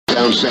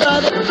The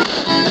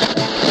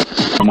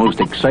most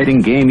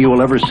exciting game you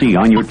will ever see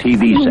on your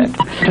TV set.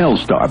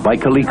 Telstar by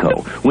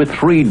Coleco, with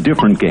 3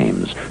 different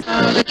games.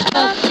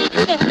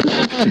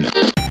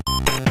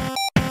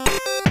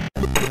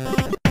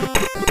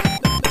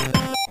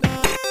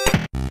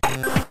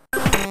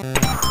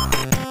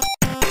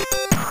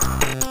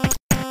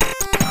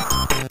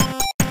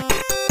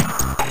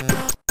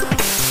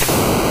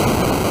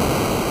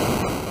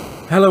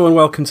 Hello and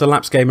welcome to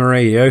Laps Gamer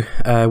Radio.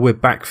 We're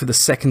back for the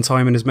second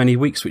time in as many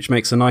weeks, which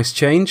makes a nice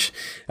change.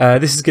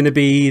 This is going to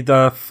be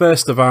the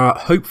first of our,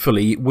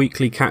 hopefully,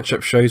 weekly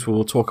catch-up shows where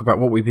we'll talk about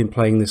what we've been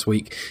playing this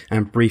week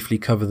and briefly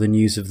cover the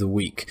news of the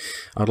week.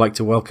 I'd like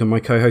to welcome my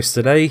co-hosts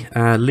today,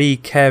 Lee,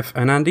 Kev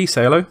and Andy.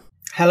 Say hello.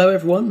 Hello,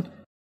 everyone.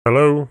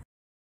 Hello.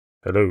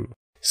 Hello.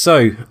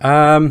 So,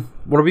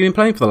 what have we been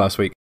playing for the last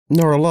week?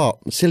 Not a lot.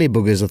 Silly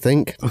buggers, I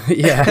think.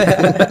 Yeah.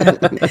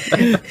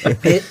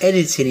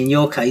 Editing in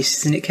your case,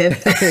 isn't it,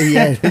 Kev?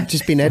 Yeah,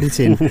 just been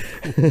editing.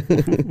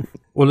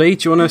 Well, Lee,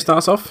 do you want to start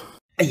us off?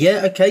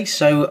 Yeah, okay.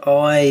 So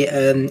I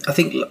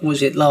think,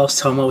 was it last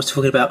time I was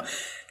talking about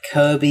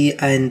Kirby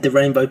and the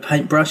Rainbow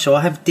Paintbrush? So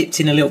I have dipped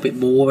in a little bit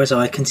more as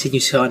I continue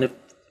to kind of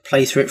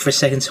play through it for a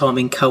second time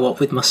in co-op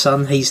with my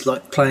son. He's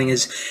like playing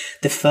as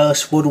the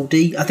first Waddle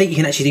Dee. I think you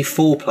can actually do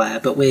 4-player,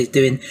 but we're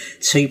doing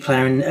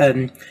 2-player,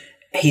 and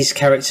his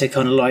character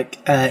kind of like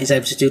is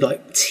able to do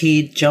like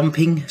tiered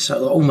jumping,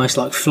 so almost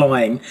like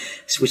flying,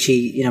 which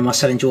my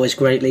son enjoys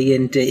greatly,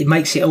 and it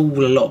makes it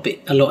all a lot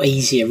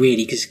easier,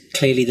 really, because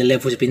clearly the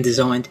levels have been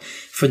designed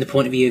from the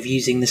point of view of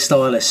using the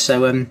stylus.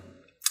 So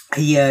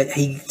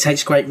he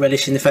takes great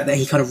relish in the fact that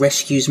he kind of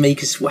rescues me,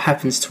 because what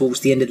happens towards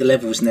the end of the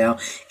levels now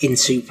in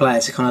 2-player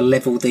to kind of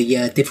level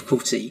the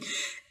difficulty.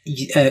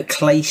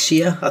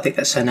 Glacia, I think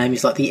that's her name,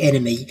 is like the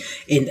enemy.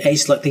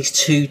 It's like these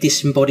 2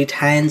 disembodied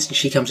hands, and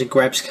she comes and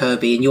grabs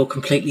Kirby, and you're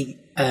completely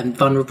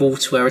vulnerable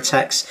to her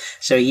attacks.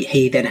 So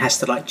he then has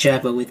to like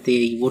jab her with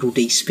the Waddle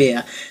Dee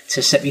spear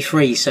to set me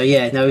free. So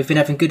yeah, no, we've been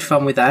having good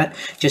fun with that.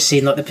 Just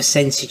seeing like the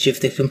percentage of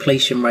the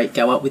completion rate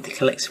go up with the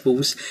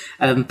collectibles.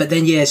 But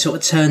then yeah, sort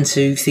of turn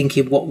to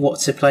thinking what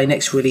to play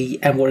next, really,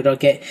 and what did I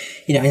get,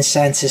 in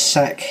Santa's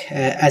sack,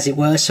 as it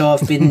were. So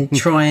I've been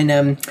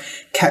trying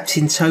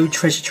Captain Toad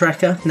Treasure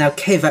Tracker. Now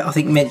Kev, I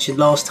think, mentioned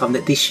last time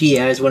that this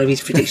year, as one of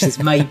his predictions,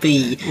 may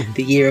be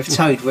the year of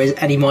Toad,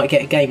 and he might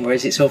get a game,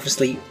 whereas it's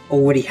obviously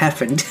already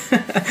happened.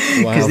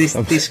 Because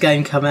this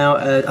game came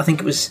out, I think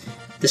it was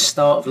the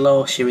start of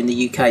last year in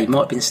the UK. It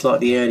might have been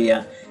slightly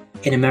earlier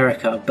in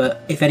America.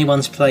 But if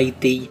anyone's played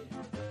the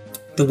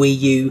Wii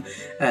U,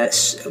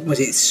 was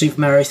it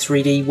Super Mario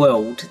 3D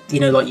World?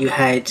 Like you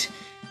had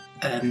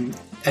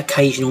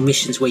occasional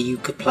missions where you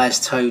could play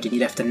as Toad, and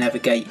you'd have to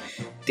navigate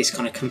this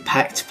kind of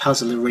compact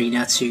puzzle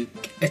arena to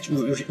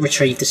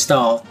retrieve the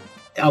star.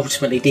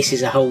 Ultimately, this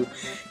is a whole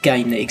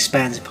game that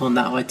expands upon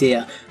that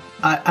idea.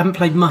 I haven't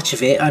played much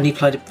of it, I only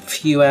played a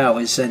few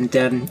hours, and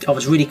I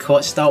was really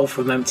quite startled for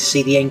a moment to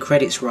see the end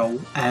credits roll,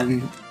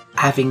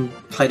 having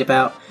played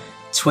about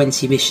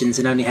 20 missions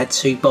and only had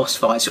 2 boss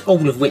fights,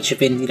 all of which have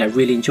been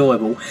really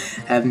enjoyable.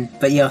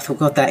 But yeah, I thought,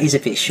 God, that is a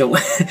bit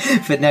short.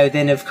 But no,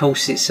 then of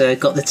course it's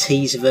got the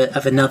tease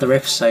of another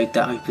episode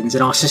that opens,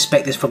 and I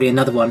suspect there's probably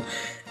another one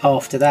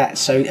after that.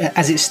 So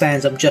as it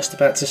stands, I'm just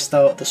about to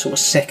start the sort of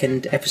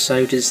second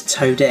episode as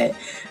Toadette,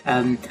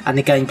 and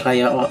the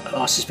gameplay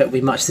I suspect will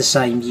be much the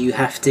same. You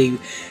have to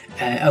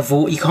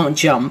avoid, you can't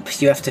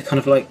jump, you have to kind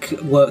of like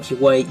work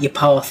your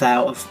path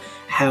out of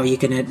how you're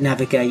going to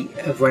navigate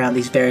around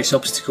these various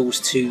obstacles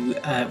to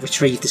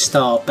retrieve the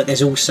star. But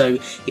there's also,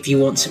 if you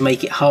want to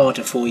make it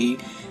harder for you,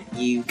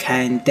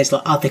 there's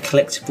like other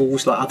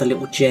collectibles, like other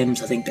little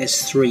gems. I think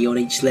there's 3 on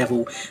each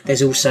level.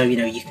 There's also,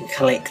 you can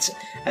collect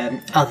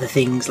other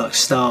things like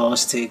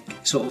stars to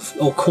sort of,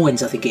 or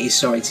coins I think it is,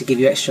 to give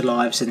you extra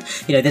lives. And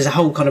there's a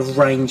whole kind of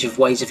range of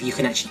ways of you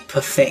can actually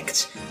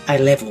perfect a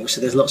level,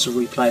 so there's lots of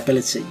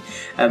replayability.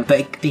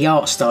 But the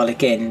art style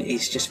again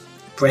is just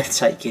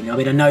breathtaking. I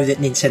mean, I know that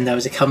Nintendo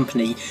as a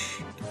company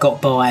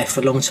got by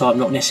for a long time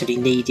not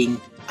necessarily needing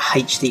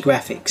HD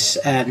graphics,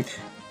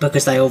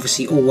 because they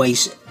obviously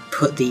always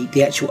put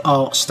the actual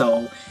art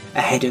style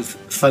ahead of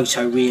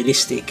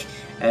photorealistic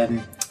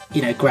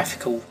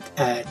graphical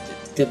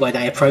the way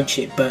they approach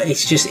it. But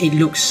it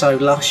looks so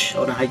lush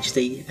on a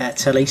HD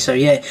telly. So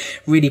yeah,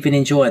 really been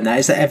enjoying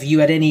that. Have you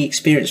had any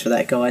experience for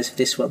that, guys, of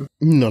this one?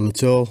 None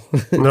at all.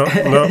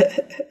 No.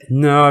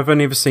 No, I've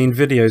only ever seen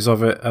videos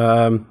of it.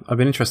 I've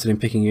been interested in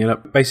picking it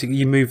up. Basically,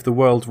 you move the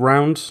world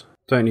round,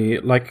 don't you?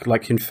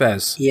 Like in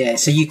Fez. Yeah,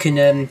 so you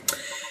can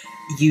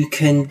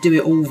do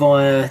it all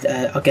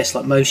via, I guess,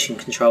 like motion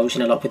controls,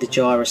 like with the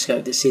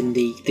gyroscope that's in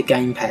the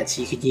gamepad.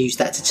 So you can use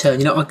that to turn.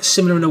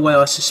 Similar in a way,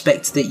 I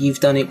suspect that you've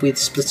done it with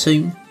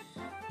Splatoon.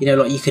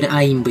 Like you can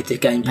aim with the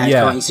gamepad,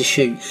 can't you, to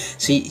shoot?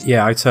 So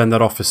yeah, I turned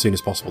that off as soon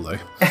as possible, though.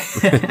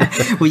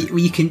 Well,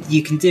 you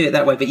can do it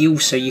that way, but you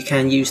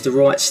can use the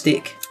right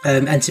stick.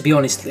 And to be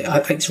honest,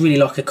 it's really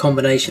like a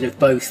combination of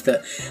both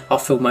that I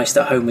feel most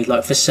at home with.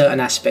 Like for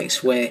certain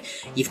aspects where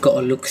you've got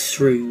to look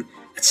through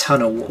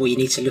tunnel, or you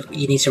need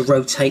to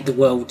rotate the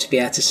world to be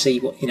able to see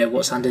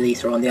what's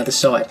underneath or on the other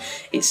side.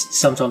 It's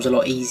sometimes a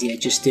lot easier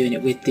just doing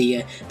it with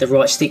the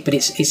right stick. But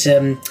it's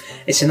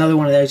another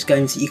one of those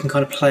games that you can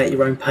kind of play at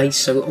your own pace.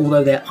 So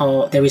although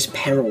there is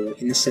peril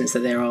in the sense that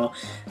there are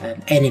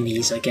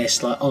enemies, I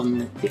guess,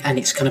 and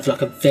it's kind of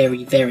like a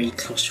very, very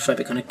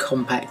claustrophobic kind of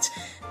compact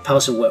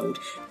puzzle world,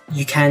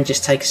 you can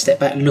just take a step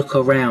back, look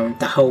around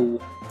the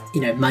whole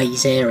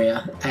maze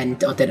area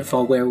and identify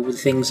where all the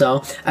things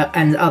are.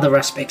 And other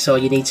aspects are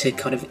you need to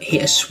kind of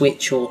hit a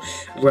switch or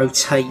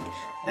rotate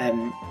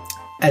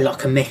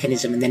like a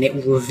mechanism, and then it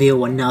will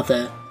reveal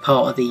another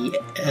part of the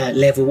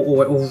level,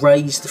 or it will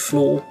raise the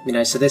floor.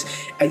 So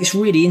it's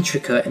really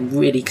intricate and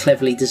really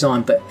cleverly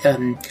designed. But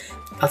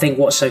I think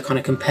what's so kind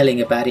of compelling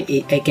about it,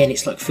 again,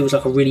 it's like feels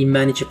like a really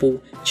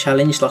manageable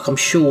challenge. Like, I'm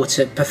sure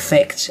to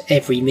perfect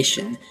every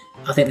mission,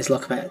 I think there's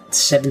like about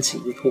 70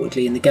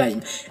 reportedly in the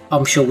game.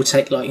 I'm sure will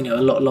take a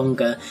lot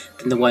longer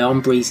than the way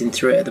I'm breezing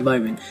through it at the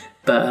moment.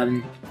 But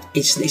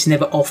it's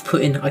never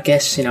off-putting, I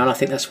guess. And I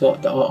think that's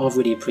what I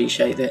really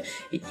appreciate, that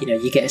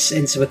you get a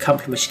sense of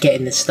accomplishment, you get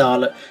in the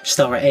star at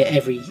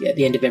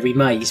the end of every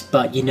maze,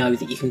 but you know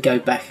that you can go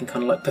back and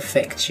kind of like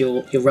perfect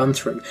your run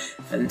through.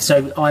 And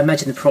so I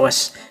imagine the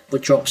price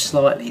would drop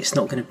slightly. It's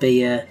not going to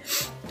be a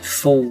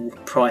full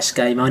price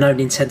game. I know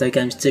Nintendo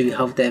games do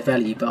hold their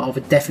value, but I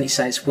would definitely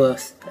say it's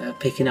worth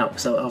picking up,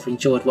 because I've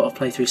enjoyed what I've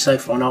played through so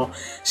far, and I'll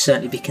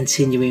certainly be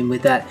continuing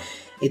with that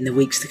in the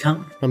weeks to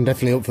come. I'm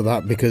definitely up for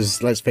that,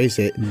 because let's face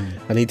it,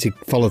 I need to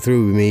follow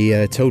through with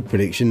my Toad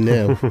prediction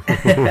now.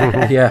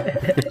 Yeah.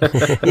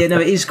 Yeah, no,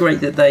 it is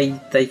great that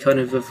they kind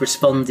of have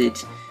responded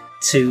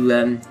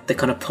to the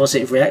kind of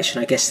positive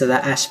reaction, I guess, to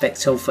that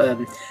aspect of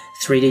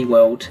 3D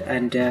World.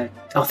 And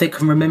I think I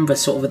can remember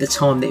sort of at the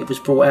time that it was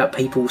brought out,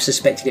 people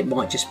suspected it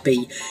might just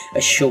be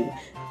a short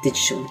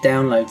digital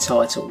download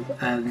title,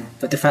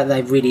 but the fact that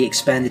they've really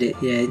expanded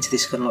it into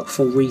this kind of like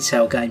full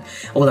retail game,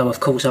 although of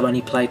course I've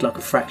only played like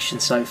a fraction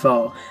so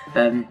far,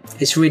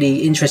 it's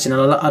really interesting.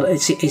 And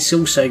it's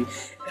also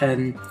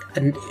a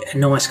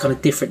nice kind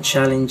of different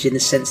challenge, in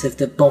the sense that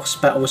the boss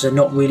battles are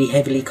not really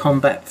heavily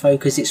combat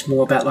focused. It's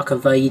more about like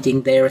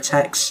evading their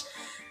attacks.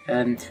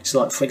 So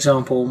like, for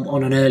example,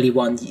 on an early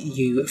one,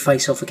 you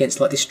face off against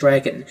like this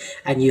dragon,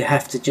 and you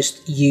have to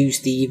just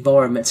use the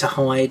environment to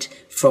hide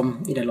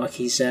from like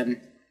his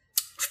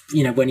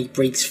when he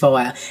breathes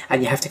fire,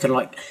 and you have to kind of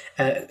like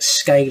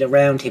scale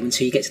around him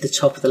until you get to the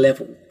top of the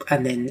level,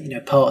 and then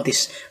part of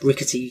this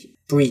rickety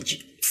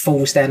bridge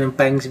falls down and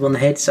bangs him on the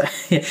head. So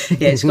yeah,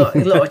 it's got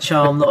a lot of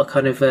charm, a lot of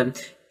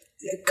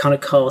kind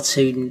of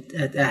cartoon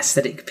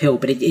aesthetic appeal,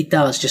 but it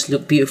does just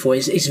look beautiful.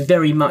 It's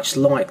very much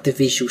like the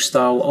visual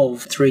style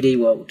of 3D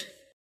World.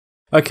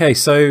 Okay,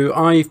 so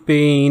I've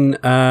been,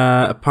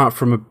 apart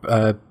from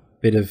a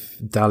bit of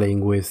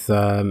dallying with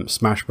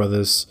Smash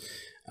Brothers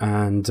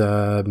and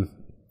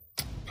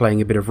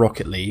playing a bit of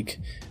Rocket League,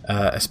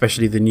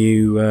 especially the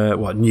new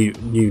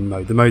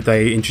mode, the mode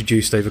they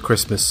introduced over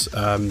Christmas,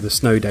 the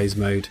Snow Days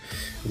mode,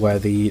 where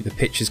the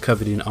pitch is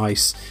covered in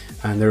ice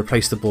and they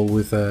replaced the ball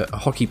with a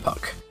hockey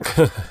puck,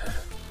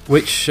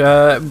 which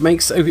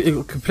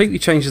it completely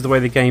changes the way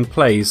the game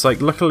plays.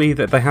 Like, luckily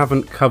that they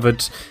haven't covered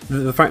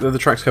the fact that the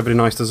track's covered in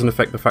ice doesn't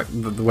affect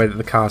the way that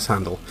the cars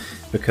handle,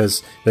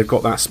 because they've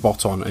got that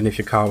spot on, and if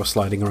your car was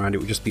sliding around it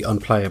would just be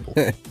unplayable.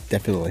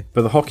 Definitely.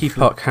 But the hockey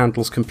puck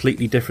handles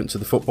completely different to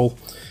the football,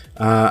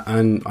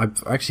 and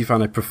I've actually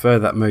found I prefer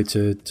that mode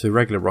to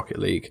regular Rocket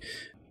League.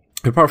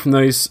 Apart from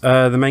those,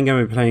 the main game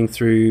we're playing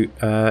through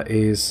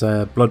is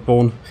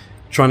Bloodborne.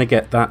 Trying to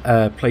get that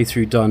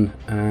playthrough done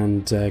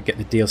and get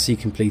the DLC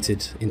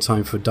completed in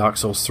time for Dark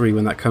Souls 3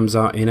 when that comes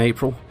out in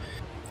April.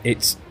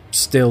 It's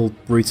still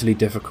brutally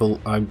difficult.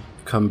 I've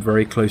come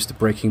very close to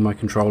breaking my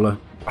controller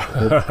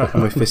or putting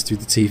my fist through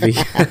the TV.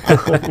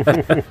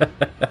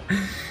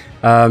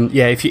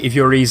 Yeah, if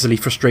you're easily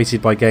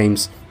frustrated by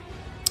games,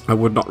 I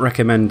would not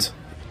recommend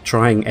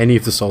trying any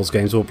of the Souls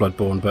games or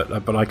Bloodborne,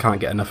 but I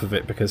can't get enough of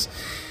it, because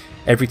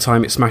every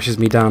time it smashes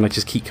me down, I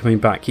just keep coming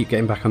back, keep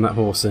getting back on that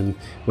horse, and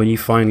when you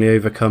finally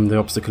overcome the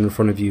obstacle in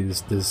front of you,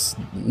 there's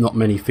not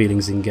many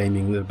feelings in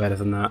gaming that are better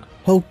than that.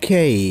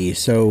 Okay,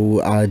 so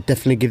I'll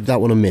definitely give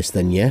that one a miss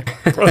then, yeah?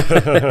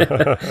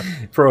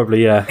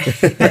 Probably, yeah.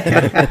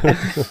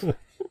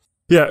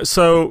 Yeah,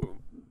 so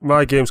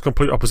my game's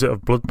complete opposite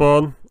of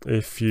Bloodborne,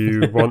 if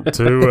you want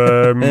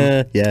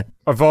to. Yeah.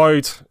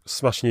 Avoid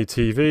smashing your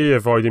TV,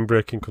 avoiding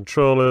breaking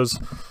controllers,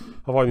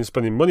 avoiding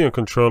spending money on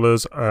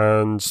controllers,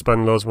 and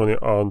spend loads of money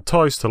on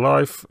toys to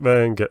life,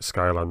 then get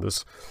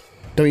Skylanders.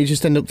 Don't you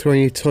just end up throwing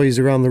your toys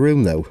around the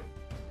room, though?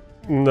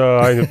 No,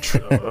 I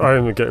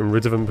end up getting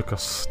rid of them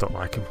because I don't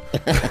like them.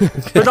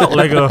 They're not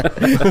Lego.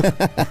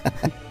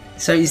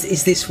 So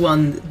is this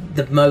one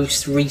the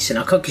most recent?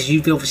 Because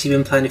you've obviously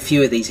been playing a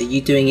few of these. Are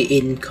you doing it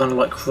in kind of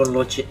like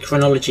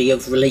chronology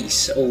of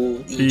release, or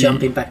are you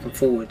jumping back and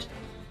forward?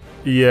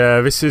 Yeah,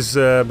 this is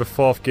the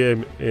fourth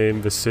game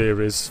in the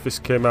series. This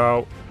came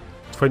out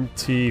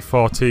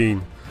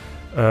 2014.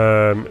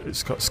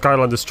 It's got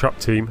Skylanders Trap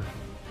Team,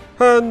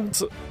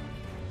 and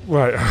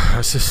Right,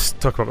 let's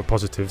just talk about the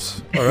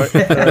positives. All right.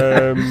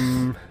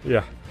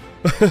 Yeah.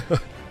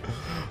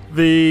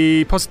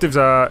 The positives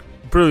are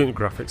brilliant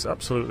graphics,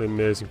 absolutely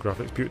amazing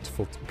graphics,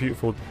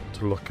 beautiful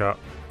to look at.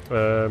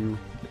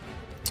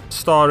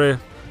 Story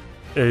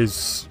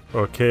is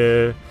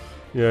okay.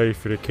 Yeah,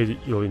 if you're a kid,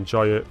 you'll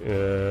enjoy it.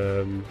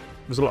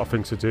 There's a lot of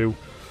things to do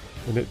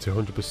in it to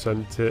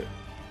 100% it.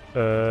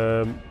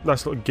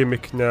 Nice little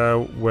gimmick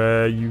now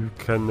where you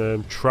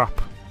can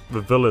trap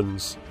the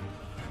villains,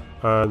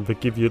 and they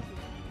give you,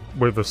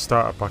 with a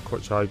starter pack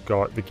which I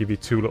got, they give you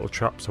 2 little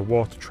traps, a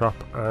water trap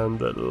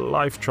and a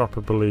life trap,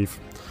 I believe.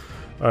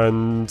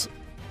 And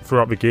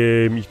throughout the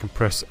game you can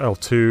press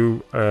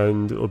L2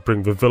 and it'll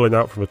bring the villain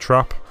out from a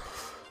trap,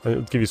 and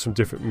it'll give you some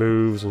different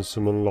moves and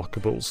some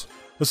unlockables.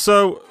 And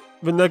so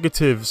the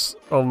negatives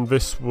on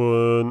this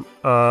one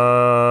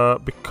are,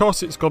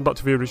 because it's gone back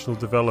to the original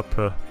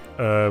developer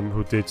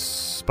who did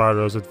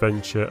Spyro's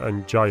Adventure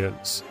and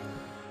Giants,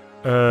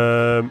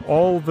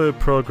 all the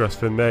progress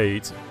they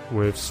made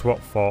with Swap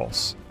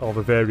Force, all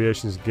the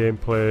variations of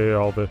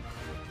gameplay,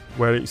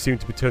 where it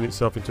seemed to be turning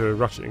itself into a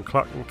Ratchet and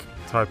Clank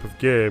type of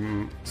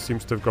game,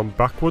 seems to have gone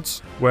backwards,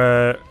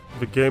 where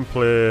the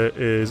gameplay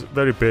is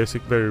very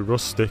basic, very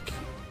rustic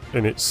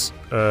in its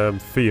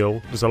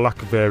feel. There's a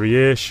lack of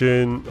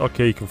variation.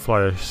 Okay, you can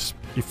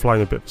you're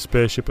flying a bit of a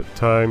spaceship at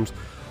times,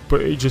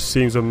 but it just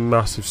seems a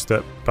massive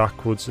step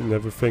backwards in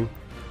everything.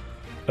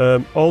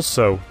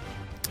 Also,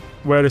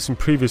 whereas in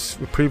previous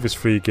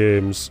 3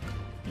 games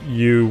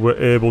you were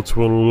able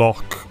to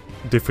unlock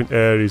different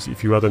areas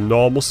if you had a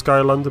normal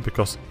Skylander,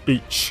 because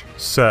each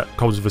set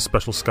comes with a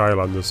special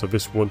Skylander. So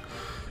this one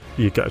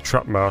you get a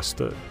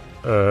Trapmaster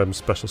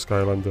special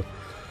Skylander.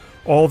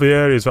 All the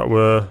areas that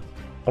were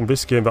on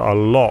this game that are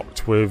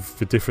locked with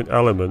the different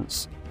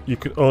elements, you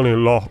can only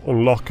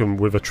unlock them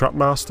with a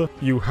Trapmaster.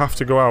 You have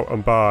to go out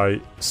and buy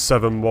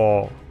 7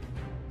 more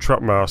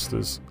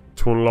Trapmasters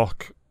to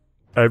unlock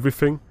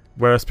everything,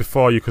 whereas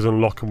before you could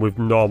unlock them with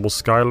normal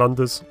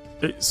Skylanders.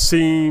 It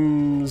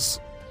seems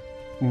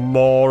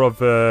more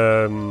of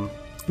a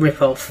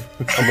rip-off.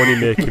 A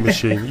money-making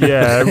machine.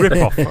 Yeah,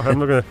 rip-off. I'm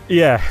not gonna.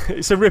 Yeah,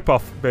 it's a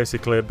rip-off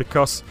basically,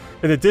 because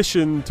in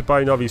addition to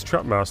buying all these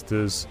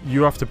Trapmasters,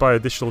 you have to buy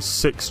additional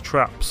 6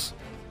 traps,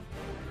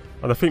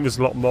 and I think there's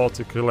a lot more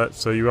to collect.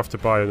 So you have to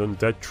buy an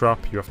undead trap.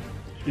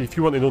 If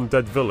you want an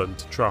undead villain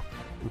to trap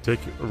and take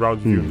it around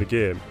with you in the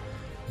game,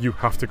 you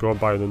have to go and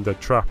buy an undead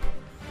trap.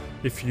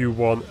 If you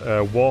want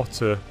a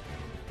water,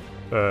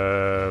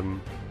 I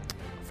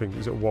think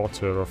is it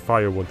water or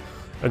fire one.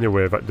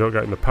 Anyway, that don't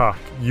get in the pack,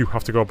 you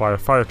have to go buy a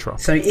fire trap.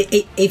 So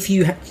if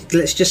you,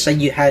 let's just say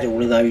you had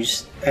all of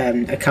those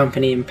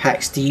accompanying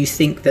packs, do you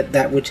think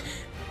that would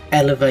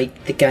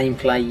elevate the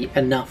gameplay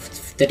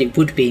enough that it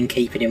would be in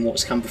keeping in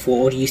what's come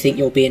before, or do you think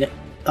you're being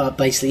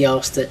basically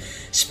asked to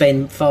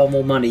spend far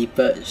more money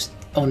but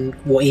on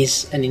what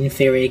is an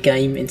inferior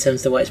game in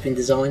terms of the way it's been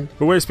designed?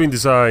 The way it's been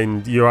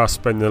designed, you are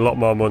spending a lot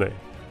more money,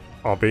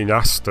 or being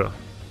asked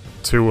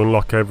to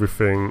unlock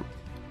everything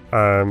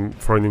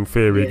for an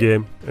inferior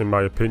game, in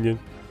my opinion.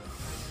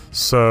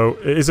 So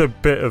it is a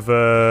bit of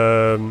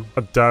a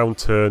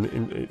downturn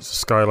in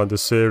its Skylander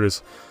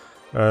series.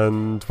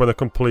 And when I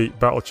complete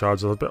Battle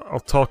Charge,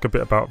 I'll talk a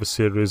bit about the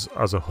series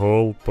as a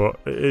whole, but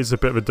it is a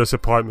bit of a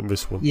disappointment,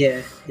 this one.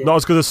 Yeah. Not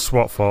as good as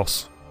Swap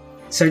Force.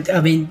 So,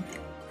 I mean,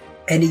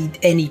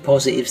 any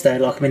positives there?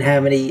 Like, I mean, how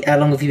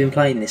long have you been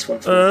playing this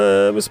one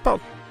for? It's about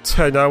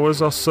 10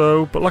 hours or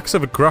so, but like I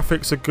said, the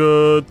graphics are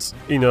good.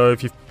 You know,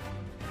 if you've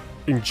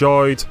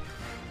enjoyed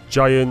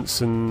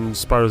Giants and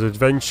Spyro's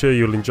Adventure,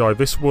 you'll enjoy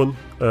this one.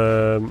 You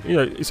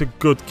know, it's a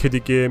good kiddie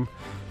game.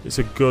 It's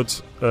a good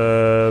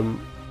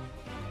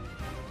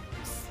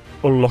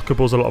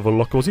unlockables, a lot of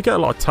unlockables. You get a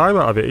lot of time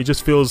out of it. It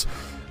just feels,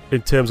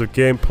 in terms of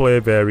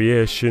gameplay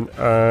variation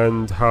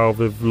and how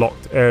they've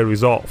locked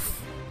areas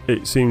off,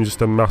 it seems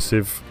just a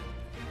massive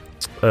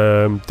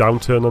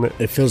downturn on it.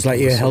 It feels like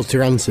you're held to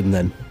ransom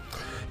then.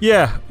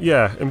 Yeah,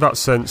 in that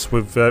sense,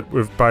 with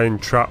buying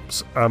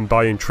traps and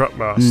buying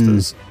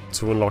Trapmasters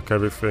to unlock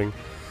everything,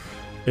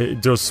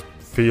 it does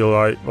feel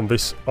like on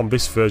this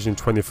version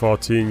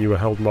 2014 you were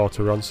held more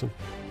to ransom.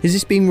 Is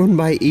this being run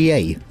by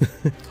EA?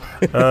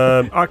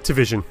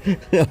 Activision.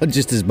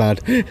 Just as bad.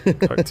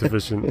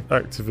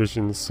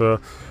 Activision. So,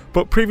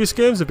 but previous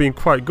games have been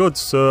quite good.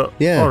 So,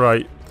 yeah. All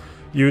right,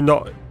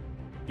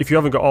 if you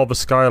haven't got all the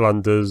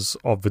Skylanders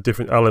of the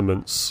different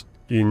elements,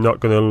 you're not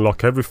going to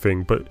unlock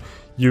everything. But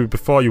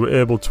before you were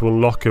able to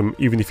unlock them,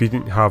 even if you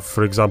didn't have,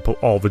 for example,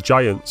 all the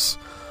Giants,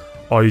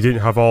 or you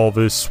didn't have all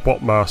the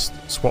Swap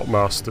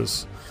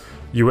Masters,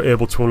 you were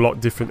able to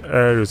unlock different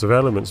areas of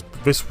elements.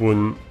 This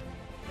one,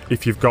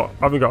 if you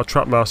haven't got a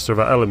Trapmaster of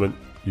an element,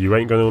 you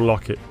ain't going to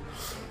unlock it.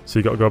 So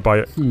you got to go buy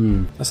it.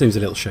 That seems a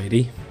little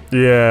shady.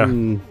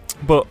 Yeah.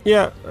 But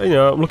yeah, you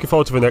know, I'm looking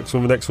forward to the next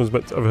one. The next one's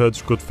I've heard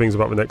good things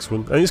about the next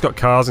one, and it's got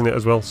cars in it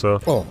as well.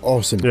 So. Oh,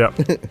 awesome. Yeah.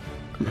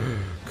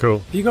 Cool.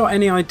 Have you got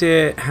any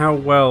idea how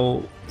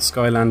well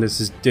Skylanders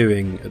is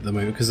doing at the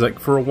moment? Because like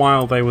for a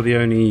while they were the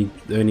only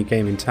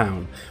game in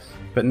town,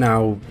 But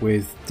now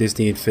with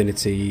Disney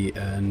Infinity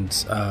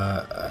and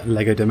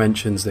Lego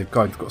Dimensions, they've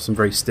got some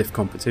very stiff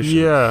competition.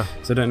 Yeah.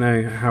 So I don't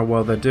know how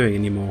well they're doing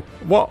anymore.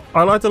 What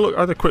I had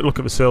a quick look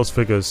at the sales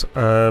figures.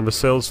 The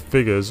sales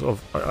figures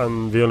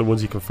and the only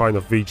ones you can find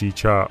of VG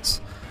charts,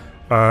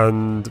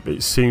 and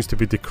it seems to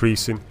be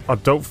decreasing. I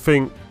don't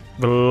think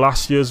the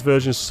last year's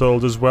version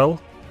sold as well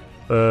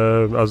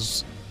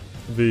as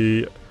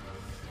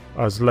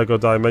Lego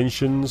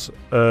Dimensions,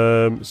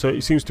 so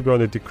it seems to be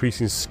on a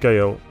decreasing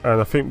scale, and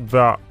I think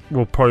that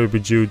will probably be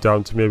due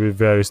down to maybe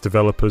various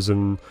developers,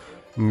 and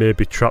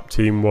maybe Trap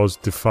Team was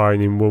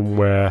defining one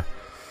where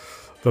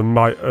they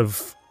might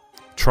have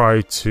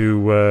tried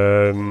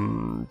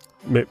to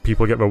make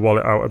people get their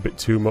wallet out a bit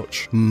too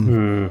much.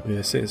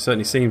 Yes, it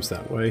certainly seems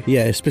that way.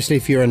 Yeah, especially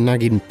if you're a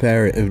nagging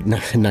parent.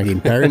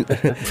 Nagging parent?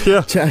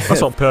 Yeah,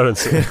 that's what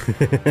parents are.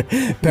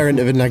 Parent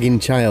of a nagging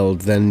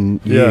child,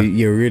 then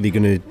you're really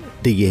going to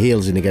dig your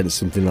heels in against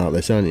something like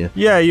this, aren't you?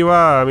 Yeah, you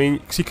are. I mean,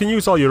 'cause you can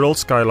use all your old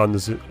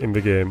Skylanders in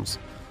the games,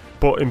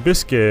 but in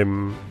this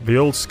game, the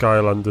old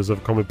Skylanders have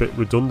become a bit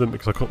redundant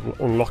because I couldn't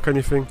unlock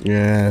anything.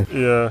 Yeah.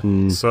 Yeah.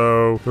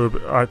 So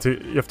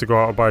you have to go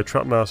out and buy a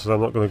Trap Master.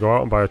 I'm not going to go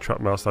out and buy a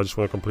Trap Master. I just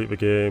want to complete the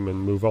game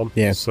and move on.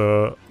 Yeah.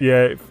 So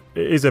yeah, it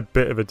is a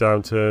bit of a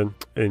downturn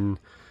in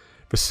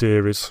the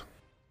series.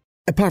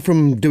 Apart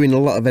from doing a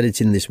lot of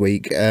editing this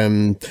week,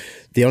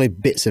 the only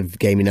bits of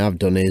gaming I've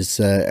done is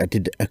I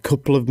did a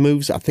couple of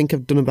moves. I think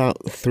I've done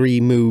about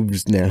 3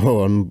 moves now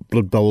on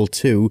Blood Bowl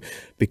 2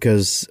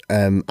 because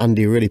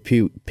Andy really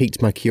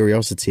piqued my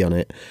curiosity on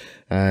it.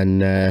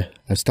 And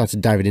I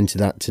started diving into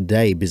that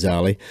today,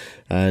 bizarrely.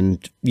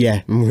 And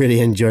yeah, I'm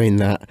really enjoying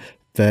that.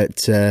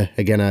 But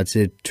again, I had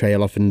to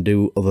trail off and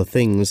do other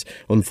things,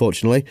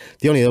 unfortunately.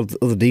 The only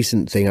other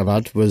decent thing I've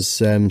had was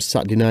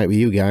Saturday night with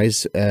you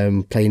guys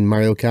playing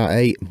Mario Kart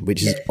 8,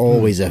 which is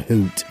always a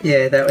hoot.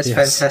 Yeah, that was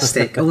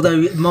fantastic.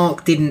 Although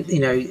Mark didn't,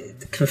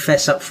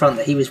 confess up front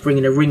that he was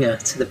bringing a ringer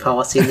to the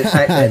party, and the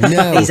fact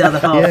that his other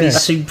half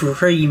is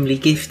supremely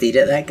gifted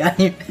at that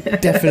game.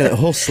 Definite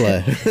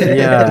hustler.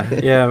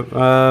 Yeah.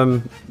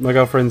 My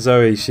girlfriend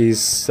Zoe,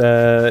 she's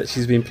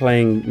been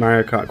playing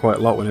Mario Kart quite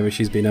a lot whenever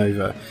she's been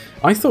over.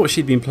 I thought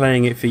she'd been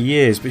playing it for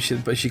years,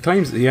 but she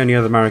claims that the only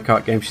other Mario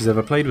Kart game she's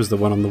ever played was the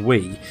one on the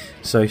Wii,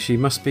 so she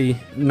must be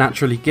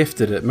naturally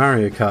gifted at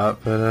Mario Kart.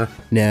 But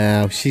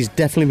no, she's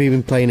definitely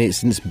been playing it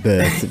since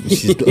birth.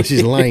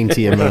 She's lying to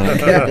you,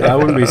 Mark. I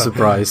wouldn't be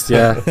surprised.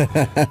 Yeah.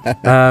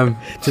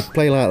 To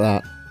play like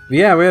that.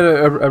 Yeah, we had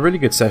a really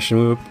good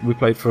session. We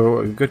played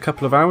for a good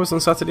couple of hours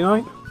on Saturday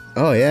night.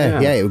 Oh yeah,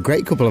 it was a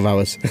great couple of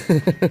hours.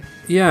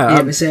 Yeah,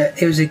 it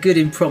was a good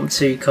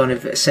impromptu kind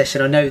of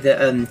session. I know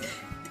that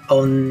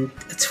on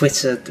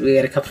Twitter we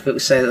had a couple of people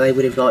say that they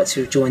would have liked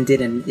to have joined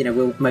in, and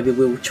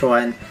we'll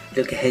try and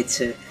look ahead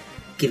to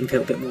giving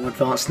people a bit more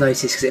advance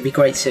notice, because it'd be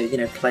great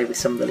to play with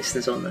some of the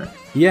listeners on there.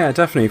 Yeah,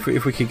 definitely.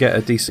 If we could get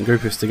a decent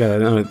group of us together. I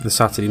know the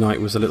Saturday night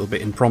was a little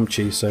bit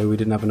impromptu, so we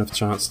didn't have enough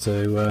chance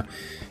to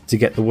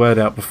get the word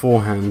out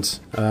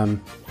beforehand.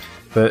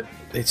 But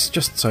it's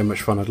just so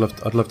much fun. I'd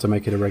love to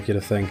make it a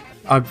regular thing.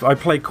 I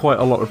play quite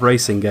a lot of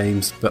racing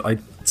games, but I'd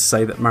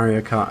say that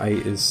Mario Kart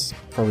 8 is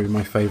probably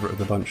my favourite of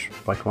the bunch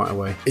by quite a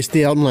way. It's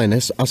the online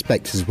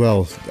aspect as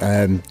well.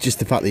 Just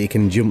the fact that you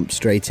can jump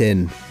straight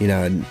in,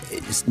 and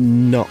it's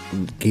not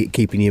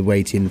keeping you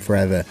waiting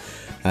forever.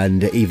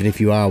 And even if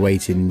you are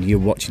waiting, you're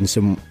watching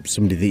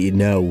somebody that you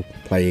know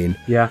playing.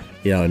 Yeah.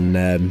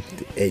 And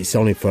it's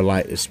only for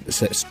a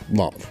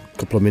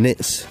couple of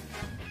minutes,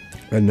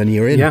 and then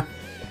you're in. Yeah.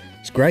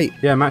 It's great.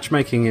 Yeah,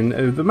 matchmaking in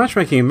most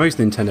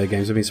Nintendo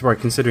games, I've been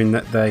surprised, considering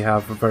that they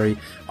have a very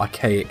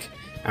archaic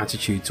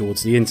attitude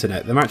towards the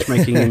internet. The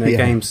matchmaking in their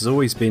games has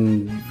always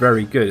been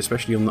very good,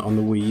 especially on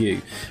the Wii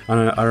U.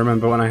 And I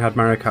remember when I had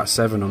Mario Kart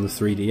 7 on the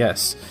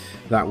 3DS,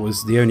 that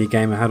was the only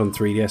game I had on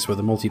 3DS where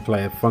the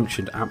multiplayer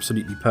functioned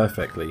absolutely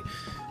perfectly.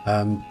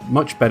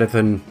 Much better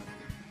than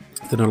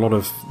a lot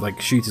of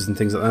shooters and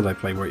things like that I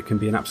play, where it can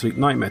be an absolute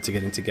nightmare to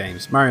get into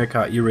games. Mario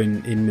Kart, you're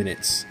in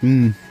minutes.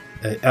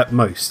 At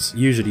most.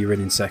 Usually you're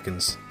in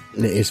seconds.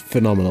 It is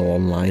phenomenal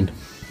online.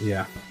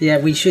 Yeah. Yeah,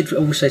 we should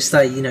also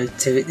say,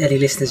 to any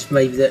listeners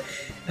maybe that,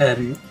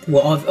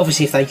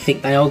 obviously if they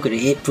think they are good at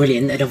it,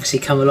 brilliant, and obviously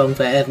come along,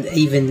 but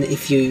even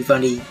if you've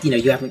only,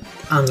 you haven't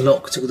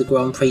unlocked all the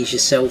Grand Prix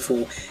yourself,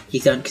 or you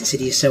don't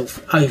consider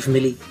yourself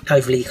overly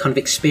kind of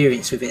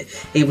experienced with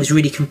it, it was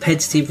really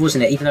competitive,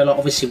 wasn't it? Even though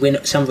obviously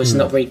some of us are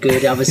not very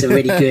good, others are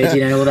really good,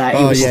 all that.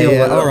 It was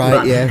still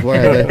alright,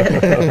 whatever.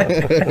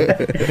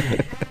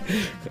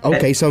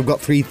 Okay, so I've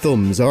got 3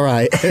 thumbs,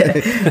 alright.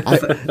 I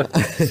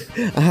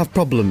have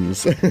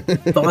problems.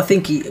 But I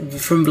think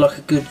from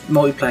a good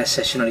multiplayer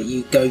session on it,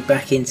 you go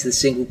back into the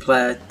single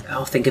player,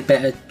 I think a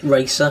better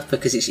racer,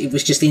 because it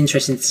was just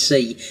interesting to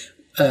see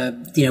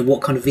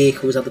what kind of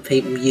vehicles other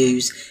people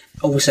use,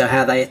 also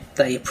how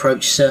they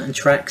approach certain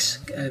tracks.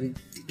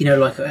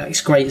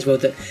 It's great as well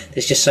that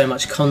there's just so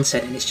much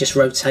content and it's just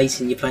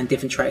rotating, you're playing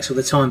different tracks all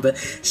the time, but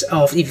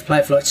if you play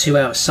it for 2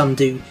 hours, some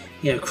do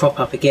crop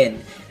up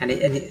again, and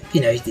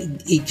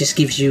it just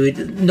gives you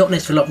not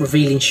necessarily like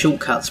revealing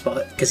shortcuts,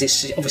 but because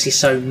it's obviously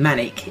so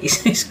manic,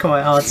 it's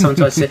quite hard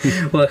sometimes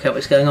to work out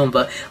what's going on.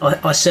 But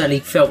I certainly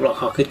felt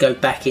like I could go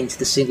back into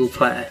the single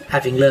player,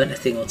 having learnt a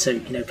thing or two,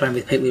 playing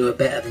with people who were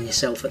better than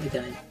yourself at the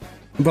game.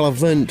 Well,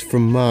 I've learnt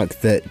from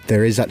Mark that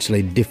there is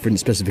actually different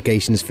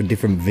specifications for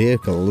different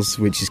vehicles,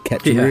 which is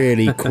kept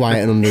really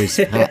quiet and under his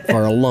hat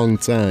for a long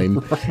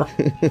time.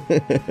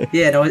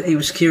 Yeah, no, it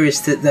was curious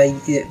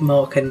that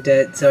Mark and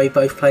Zoe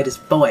both played as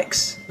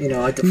bikes.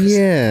 Yeah.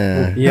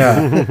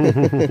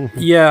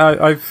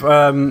 I've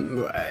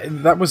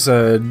that was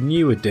a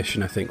new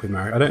addition, I think, with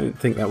Mario. I don't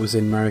think that was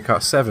in Mario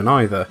Kart 7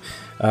 either.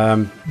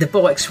 The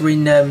bikes were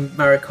in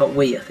Mario Kart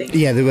Wii, I think.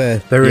 Yeah, they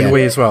were. They were in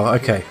Wii as well.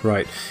 Okay,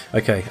 right.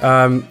 Okay.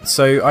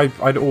 So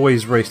I'd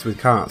always raced with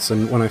karts,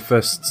 and when I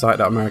first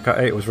started out Mario Kart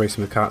 8, I was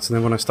racing with karts, and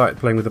then when I started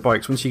playing with the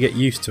bikes, once you get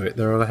used to it,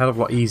 they're a hell of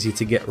a lot easier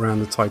to get around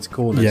the tighter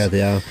corners. Yeah,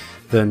 they are.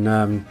 Than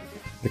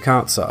the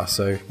karts are.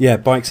 So yeah,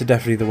 bikes are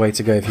definitely the way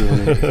to go if you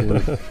want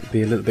to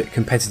be a little bit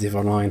competitive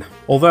online.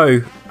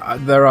 Although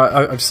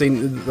I've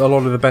seen a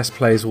lot of the best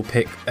players will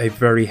pick a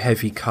very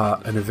heavy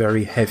kart and a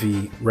very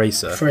heavy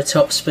racer for a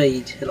top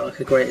speed, like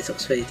a greater top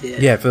speed.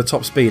 Yeah, for the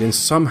top speed, and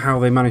somehow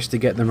they manage to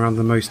get them around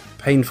the most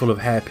painful of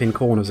hairpin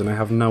corners, and I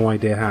have no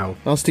idea how.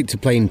 I'll stick to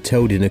playing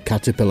Toad in a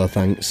Caterpillar,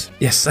 thanks.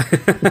 Yes.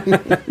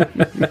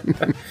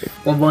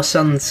 Well, my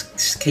son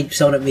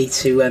keeps on at me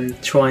to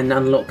try and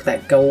unlock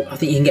that gold. I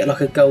think you can get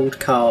like a gold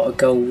car, a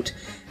gold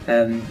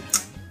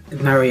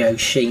Mario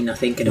sheen, I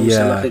think, and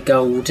also like a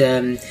gold,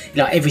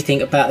 like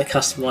everything about the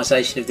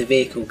customisation of the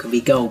vehicle can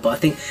be gold. But I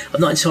think,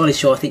 I'm not entirely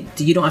sure. I think,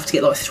 do you not have to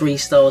get like 3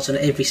 stars on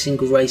every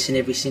single race in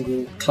every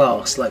single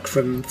class, like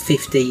from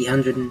 50,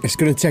 100? It's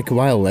going to take a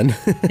while then.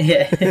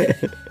 Yeah.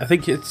 I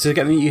think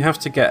you have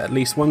to get at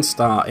least 1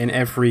 star in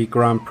every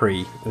Grand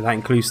Prix. That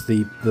includes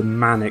the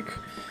manic,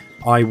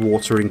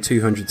 eye-watering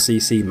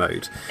 200cc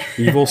mode.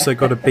 You've also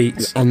got to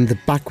beat and the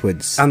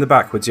backwards, and the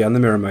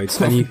mirror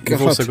modes, and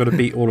you've also got to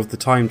beat all of the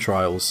time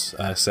trials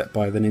set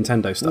by the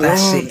Nintendo stuff.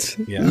 That's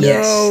it. Yeah.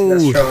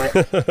 Yes,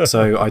 that's right.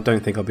 So I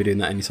don't think I'll be doing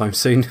that anytime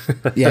soon.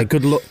 Yeah,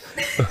 good luck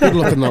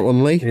on that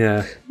one, Lee.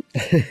 Yeah.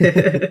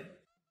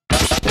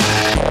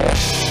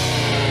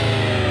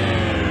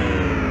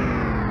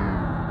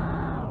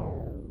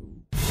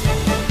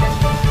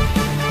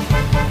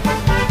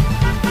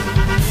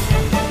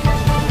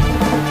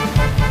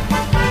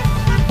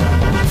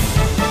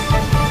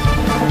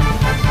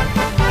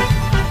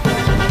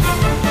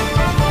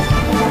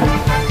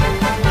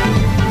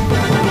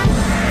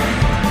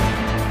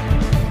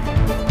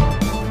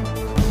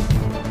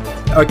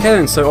 Okay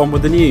then, so on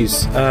with the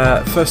news.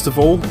 First of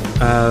all,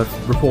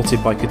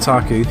 reported by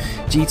Kotaku,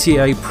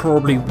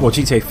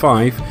 GTA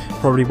 5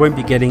 probably won't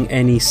be getting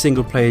any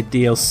single-player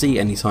DLC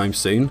anytime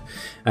soon.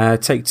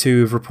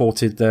 Take-Two have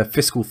reported their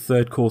fiscal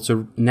third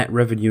quarter net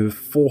revenue of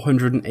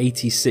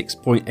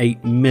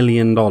 $486.8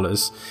 million,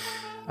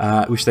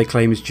 which they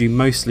claim is due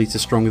mostly to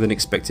stronger than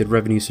expected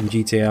revenues from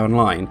GTA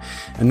Online,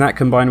 and that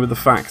combined with the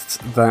fact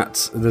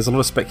that there's a lot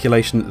of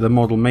speculation that the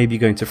model may be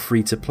going to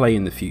free-to-play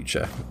in the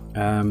future,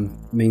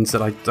 means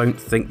that I don't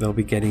think we'll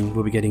be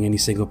getting any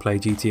single-player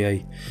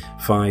GTA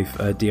 5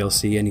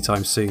 DLC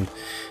anytime soon.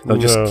 They'll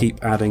just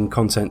keep adding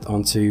content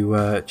onto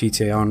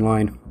GTA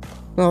Online.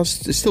 Well,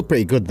 it's still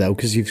pretty good though,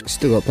 because you've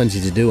still got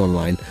plenty to do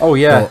online. Oh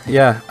yeah,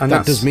 yeah, and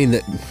that does mean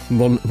that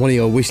one of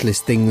your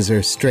wishlist things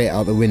are straight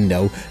out the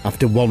window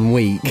after 1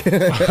 week.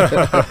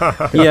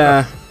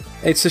 Yeah,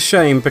 it's a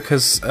shame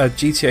because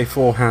GTA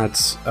 4 had,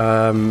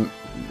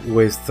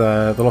 with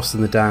The Lost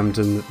and the Damned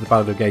and The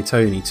Ballad of Gay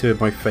Tony, 2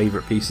 of my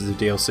favourite pieces of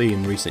DLC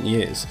in recent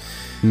years.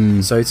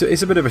 So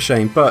it's a bit of a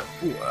shame, but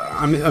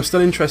I'm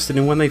still interested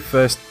in when they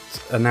first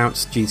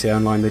announced GTA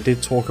Online. They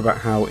did talk about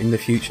how in the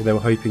future they were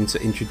hoping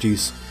to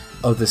introduce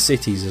other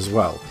cities as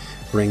well,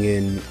 bring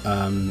in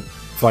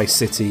Vice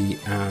City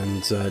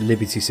and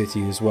Liberty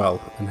City as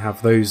well, and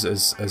have those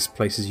as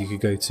places you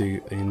could go to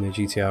in the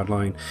GTA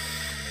Online.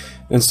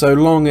 And so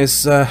long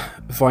as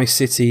Vice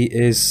City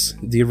is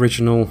the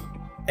original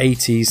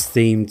 80s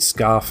themed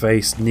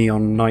Scarface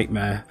neon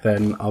nightmare,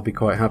 then I'll be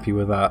quite happy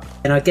with that.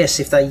 And I guess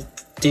if they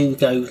do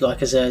go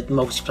like as a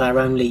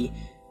multiplayer only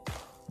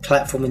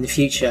platform in the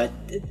future,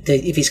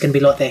 if it's going to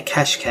be like their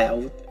cash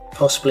cow,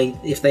 possibly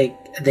if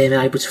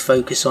they're able to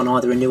focus on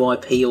either a new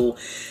IP or,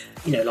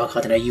 like,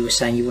 I don't know, you were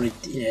saying you wanted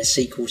a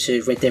sequel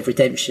to Red Dead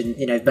Redemption,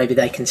 maybe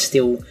they can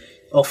still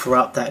offer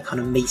up that kind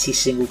of meaty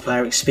single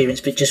player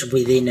experience, but just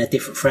within a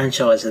different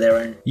franchise of their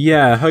own.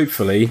 Yeah,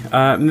 hopefully.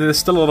 There's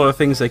still a lot of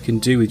things they can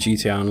do with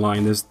GTA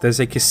Online. There's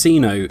a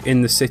casino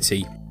in the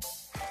city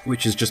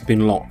which has just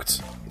been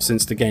locked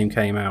since the game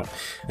came out,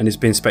 and there's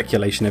been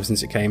speculation ever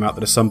since it came out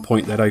that at some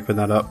point they'd open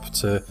that up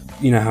to,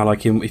 how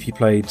like if you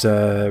played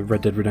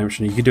Red Dead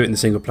Redemption, you could do it in the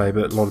single player,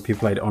 but a lot of people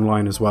played it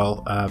online as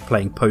well,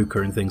 playing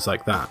poker and things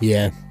like that.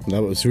 Yeah,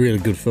 that was really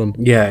good fun.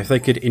 Yeah, if they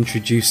could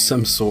introduce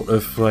some sort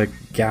of like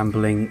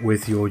gambling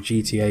with your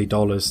GTA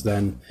dollars,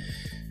 then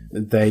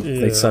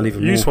they'd sell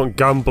even more. You just want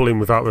gambling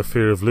without the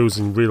fear of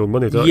losing real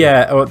money, don't you?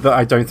 Yeah,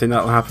 I don't think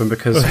that'll happen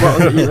because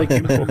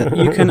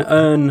you can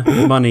earn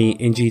money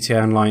in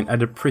GTA Online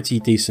at a pretty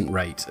decent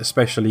rate,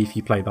 especially if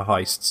you play the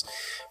heists.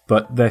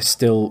 But they're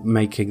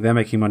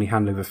making money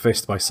hand over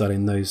fist by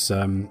selling those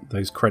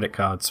credit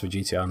cards for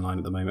GTA Online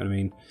at the moment. I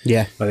mean,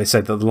 yeah, like they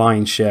said that the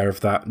lion's share of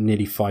that,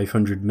 nearly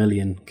 500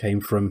 million, came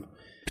from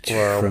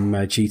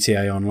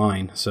GTA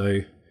Online. So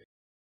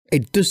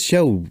it does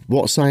show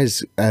what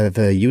size of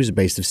a user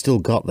base they've still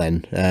got.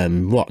 Then,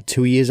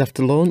 2 years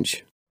after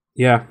launch?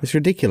 Yeah, it's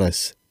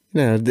ridiculous.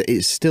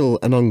 It's still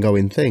an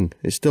ongoing thing.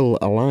 It's still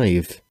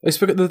alive. It's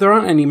because there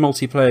aren't any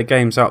multiplayer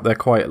games out there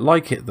quite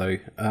like it, though.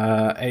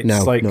 No,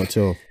 not at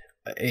all.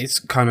 It's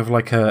kind of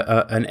like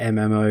an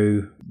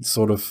MMO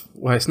sort of.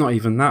 Well, it's not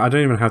even that. I don't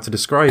even know how to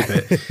describe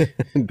it.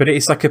 But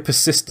it's like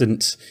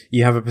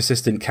you have a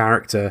persistent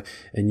character,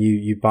 and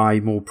you buy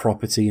more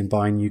property and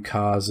buy new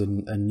cars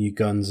and new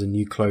guns and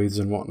new clothes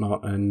and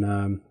whatnot.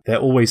 And they're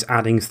always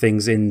adding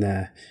things in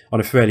there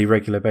on a fairly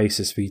regular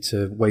basis for you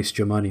to waste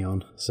your money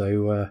on.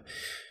 So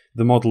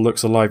the model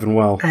looks alive and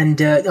well. And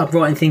I'm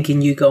right in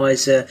thinking you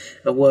guys are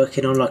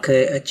working on like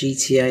a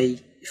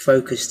GTA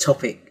focused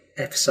topic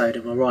episode,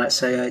 am I right?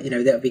 So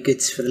that would be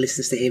good for the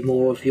listeners to hear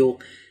more of your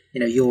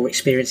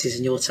experiences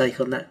and your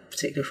take on that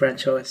particular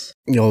franchise.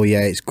 Oh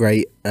yeah, it's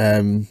great.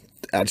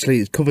 Actually,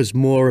 it covers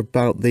more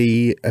about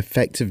the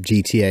effect of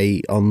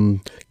GTA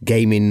on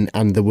gaming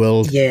and the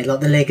world. Yeah,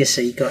 like the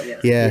legacy. Got you.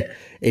 Yeah.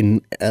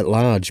 At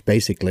large,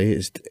 basically,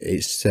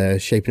 it's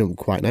shaping up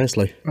quite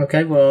nicely.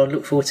 Okay, well, I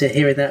look forward to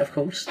hearing that, of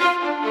course.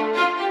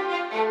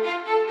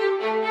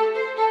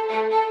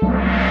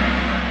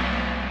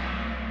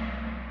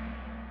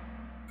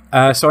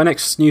 So our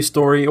next news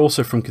story,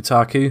 also from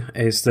Kotaku,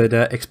 is that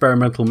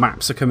experimental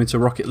maps are coming to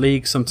Rocket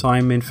League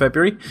sometime in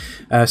February.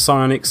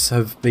 Psyonix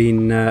have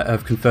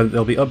confirmed that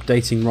they'll be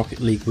updating Rocket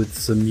League with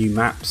some new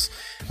maps.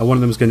 One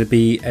of them is going to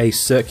be a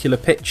circular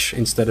pitch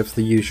instead of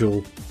the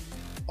usual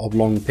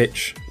oblong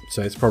pitch,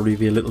 so it's probably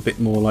be a little bit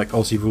more like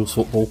Aussie rules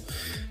football.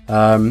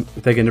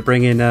 They're going to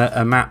bring in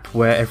a map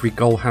where every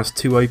goal has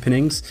 2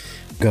 openings.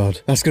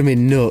 God, that's going to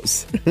be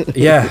nuts.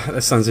 Yeah,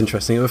 that sounds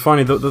interesting. But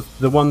finally,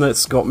 the one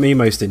that's got me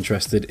most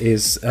interested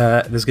is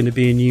there's going to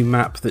be a new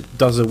map that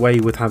does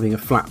away with having a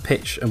flat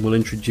pitch and will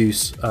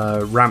introduce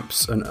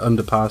ramps and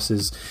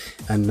underpasses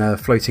and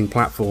floating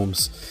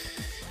platforms.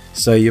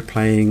 So you're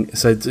playing.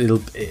 So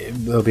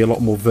there'll be a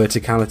lot more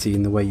verticality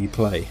in the way you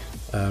play,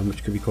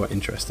 which could be quite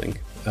interesting.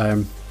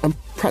 I'm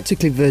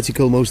practically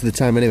vertical most of the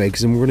time anyway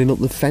because I'm running up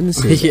the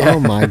fences. Yeah. Oh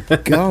my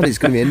God, it's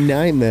going to be a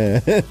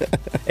nightmare.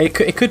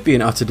 It could be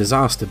an utter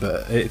disaster,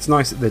 but it's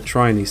nice that they're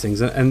trying these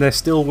things, and they're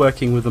still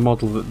working with the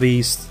model that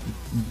these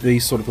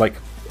sort of like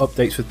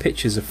updates with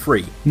pitches are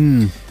free.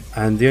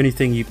 And the only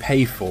thing you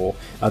pay for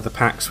are the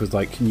packs with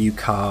like new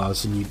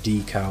cars and new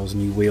decals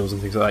and new wheels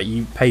and things like that.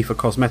 You pay for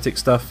cosmetic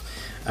stuff,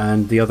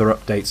 and the other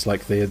updates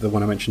like the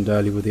one I mentioned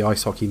earlier with the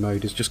ice hockey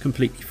mode is just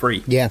completely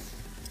free. Yeah.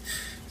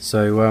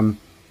 So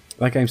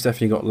that game's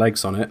definitely got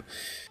legs on it.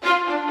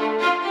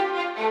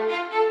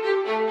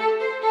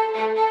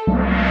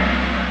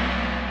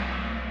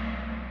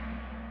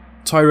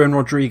 Tyrone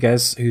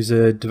Rodriguez, who's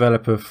a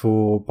developer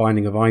for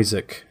Binding of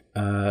Isaac,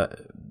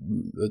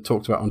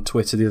 talked about on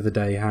Twitter the other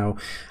day how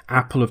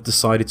Apple have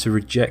decided to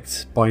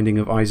reject Binding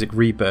of Isaac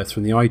Rebirth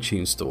from the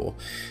iTunes store.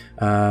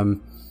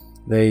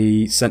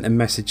 They sent a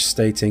message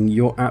stating,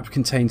 "Your app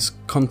contains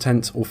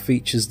content or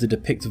features that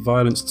depict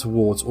violence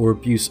towards or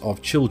abuse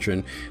of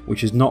children,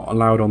 which is not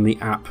allowed on the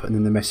app," and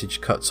then the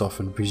message cuts off,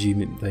 and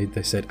presumably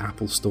they said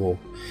Apple Store.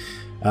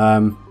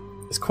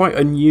 It's quite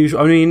unusual.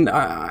 I mean,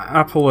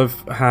 Apple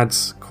have had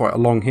quite a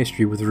long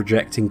history with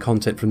rejecting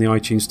content from the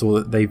iTunes Store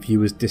that they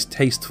view as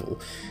distasteful,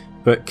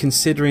 but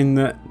considering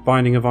that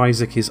Binding of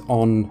Isaac is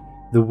on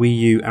the Wii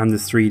U and the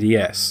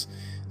 3DS,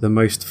 the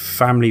most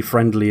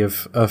family-friendly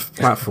of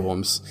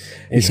platforms,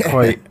 it's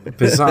quite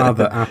bizarre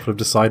that Apple have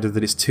decided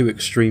that it's too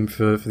extreme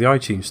for the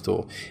iTunes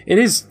Store. It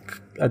is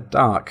a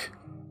dark,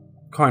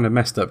 kind of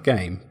messed up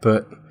game,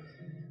 but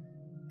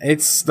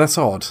that's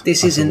odd.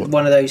 This isn't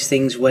one of those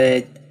things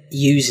where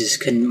users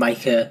can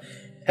make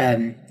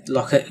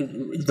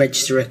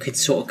register a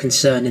sort of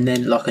concern and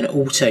then like an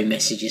auto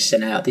message is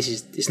sent out.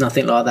 It's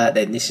nothing like that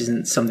then. This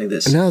isn't something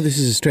that's... No, this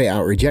is a straight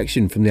out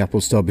rejection from the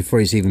Apple Store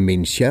before it's even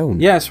been shown.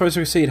 Yeah, as far as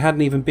we see, it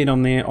hadn't even been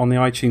on the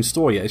iTunes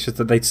Store yet. It's just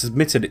that they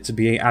submitted it to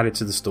be added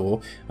to the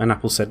store and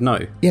Apple said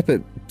no. Yeah,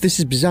 but this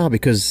is bizarre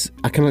because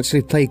I can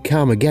actually play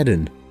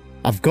Carmageddon.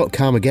 I've got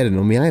Carmageddon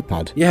on my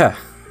iPad. Yeah.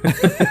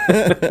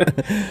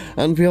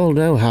 And we all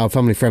know how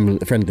family friendly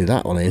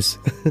that one is.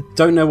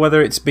 Don't know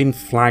whether it's been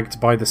flagged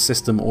by the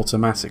system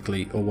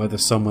automatically or whether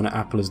someone at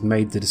Apple has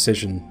made the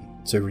decision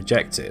to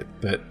reject it,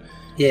 but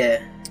yeah.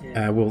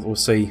 We'll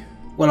see.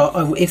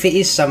 Well, if it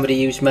is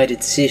somebody who's made a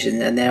decision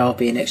and they are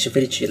being extra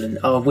vigilant,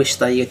 I wish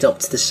they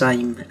adopt the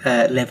same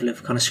level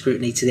of kind of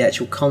scrutiny to the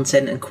actual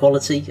content and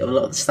quality of a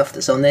lot of the stuff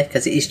that's on there,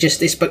 because it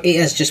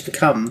has just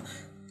become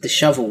the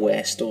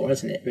shovelware store,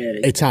 hasn't it, really?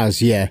 It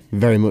has, yeah,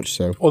 very much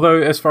so.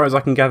 Although, as far as I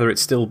can gather,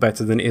 it's still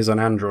better than it is on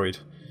Android,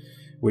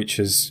 which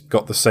has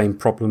got the same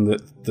problem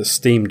that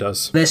Steam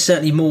does. There's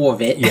certainly more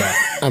of it. Yeah.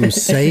 I'm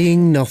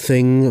saying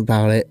nothing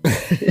about it.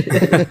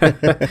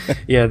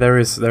 Yeah, there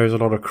is a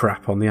lot of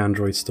crap on the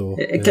Android store.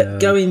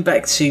 Going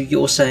back to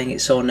your saying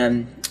it's on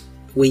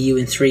Wii U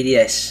and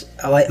 3DS,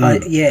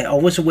 I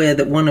was aware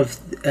that one of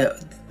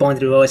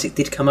Binding of Isaac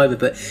did come over,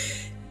 but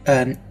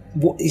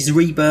what is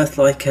Rebirth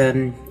like?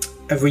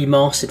 A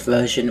remastered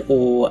version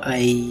or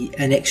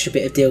an extra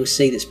bit of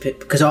DLC that's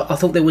because I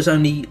thought there was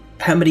only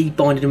how many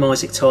Binding of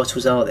Isaac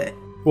titles are there?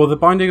 Well, the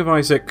Binding of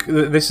Isaac.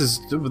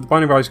 The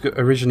Binding of Isaac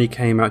originally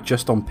came out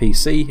just on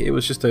PC. It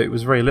was just it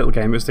was a very little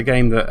game. It was the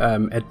game that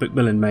Ed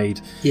McMillan made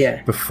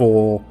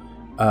before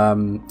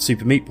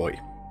Super Meat Boy.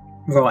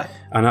 Right.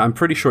 And I'm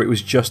pretty sure it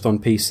was just on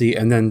PC,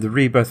 and then the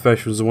Rebirth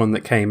version was the one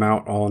that came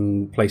out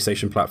on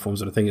PlayStation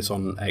platforms, and I think it's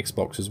on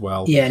Xbox as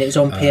well. Yeah, and it was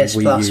on PS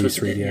Wii Plus, U,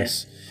 wasn't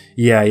 3DS.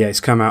 Yeah, it's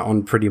come out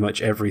on pretty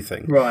much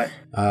everything. Right.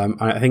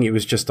 I think it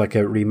was just like a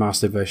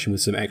remastered version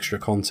with some extra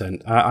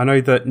content. I know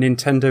that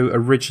Nintendo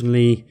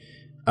originally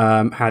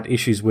had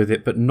issues with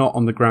it, but not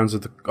on the grounds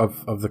of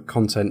the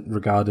content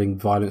regarding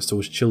violence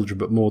towards children,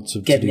 but more to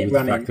do with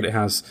the fact that it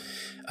has...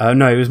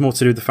 no, it was more to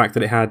do with the fact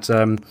that it had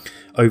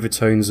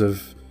overtones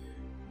of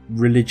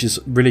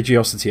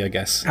religiosity, I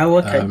guess,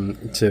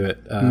 to it,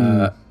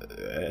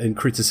 and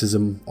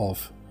criticism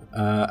of,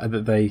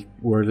 that they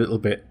were a little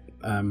bit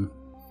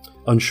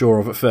unsure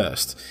of at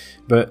first,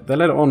 but they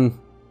let it on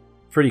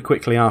pretty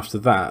quickly after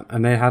that,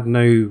 and they had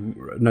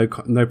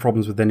no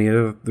problems with any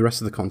of the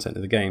rest of the content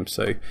of the game.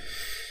 So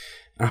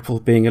Apple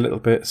being a little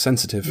bit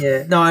sensitive.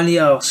 Yeah, no, I only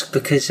ask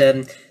because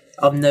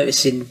I'm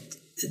noticing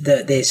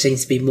that there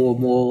seems to be more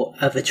and more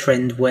of a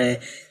trend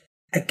where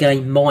a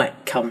game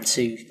might come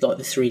to like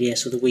the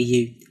 3DS or the Wii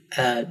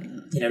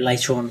U,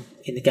 later on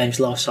in the game's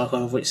life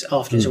cycle, of which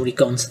after it's already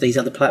gone to these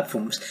other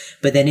platforms.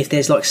 But then if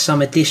there's like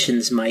some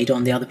additions made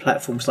on the other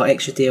platforms, like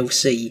extra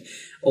DLC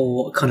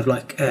or kind of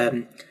like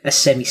a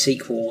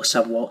semi-sequel or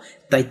somewhat,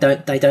 they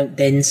don't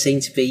then seem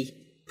to be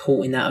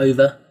porting that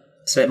over.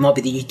 So it might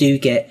be that you do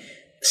get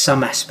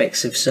some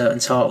aspects of certain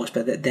titles,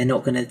 but that they're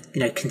not going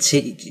to,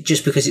 continue.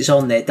 Just because it's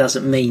on there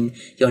doesn't mean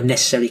you're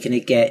necessarily going to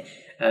get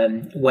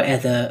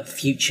whatever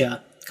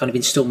future kind of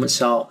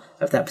installments are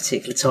of that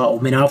particular title.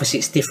 I mean, obviously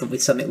it's different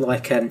with something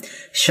like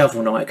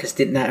Shovel Knight, because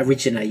didn't that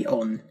originate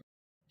on...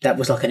 That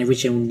was like an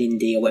original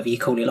Nindy or whatever you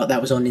call it. Like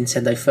that was on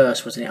Nintendo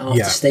first, wasn't it?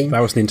 After Steam.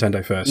 That was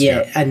Nintendo first.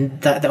 Yeah,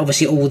 and that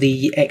obviously all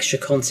the extra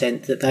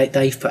content that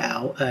they've put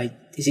out.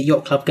 Is it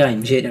Yacht Club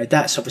Games?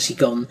 That's obviously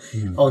gone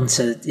on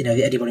to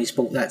anyone who's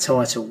bought that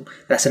title.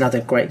 That's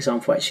another great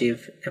example actually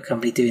of a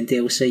company doing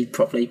DLC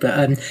properly. But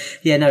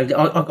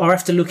I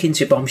have to look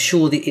into it. But I'm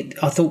sure that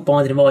I thought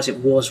Binding of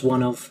Isaac was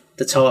one of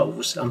the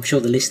titles. I'm sure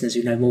the listeners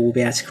who know more will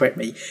be able to correct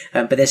me.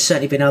 But there's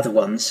certainly been other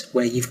ones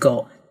where you've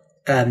got.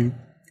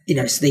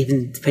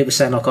 Even people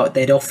saying like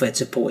they'd offer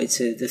to port it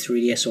to the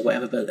 3DS or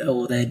whatever, but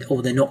or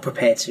they're not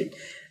prepared to.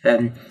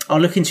 I'll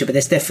look into it, but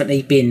there's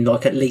definitely been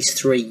like at least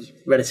 3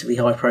 relatively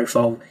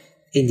high-profile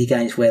indie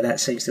games where that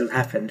seems to have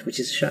happened, which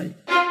is a shame.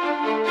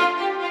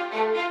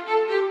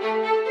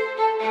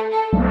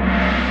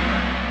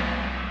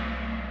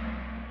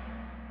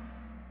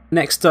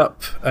 Next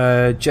up,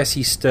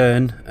 Jesse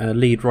Stern,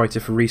 lead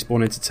writer for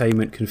Respawn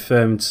Entertainment,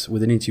 confirmed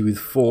with an interview with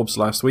Forbes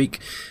last week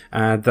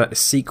that a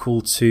sequel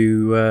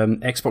to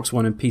Xbox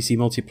One and PC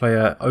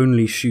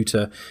multiplayer-only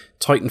shooter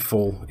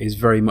Titanfall is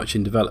very much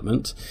in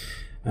development.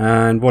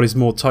 And what is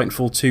more,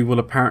 Titanfall 2 will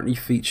apparently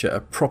feature a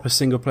proper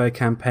single-player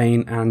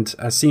campaign and,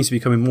 as seems to be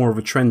becoming more of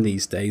a trend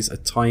these days, a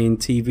tie-in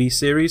TV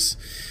series.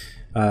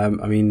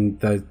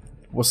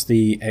 What's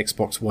the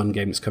Xbox One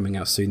game that's coming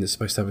out soon that's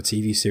supposed to have a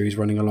TV series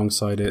running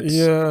alongside it?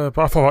 Yeah,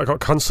 but I thought that got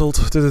cancelled,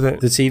 didn't it?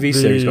 The TV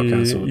series got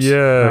cancelled?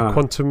 Yeah,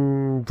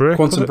 Quantum Break.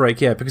 Quantum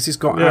Break, yeah, because it's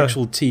got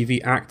actual TV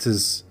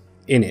actors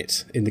in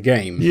it, in the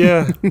game.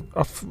 Yeah,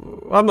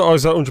 I'm not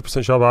always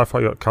 100% sure, but I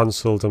thought it got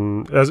cancelled,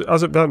 and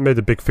hasn't made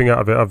a big thing out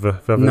of it, have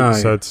they? No.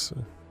 Said.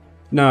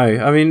 No,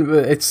 I mean,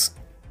 it's...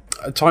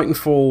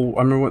 Titanfall,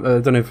 I remember,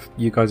 I don't know if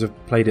you guys have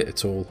played it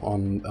at all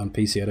on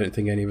PC. I don't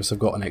think any of us have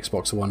got an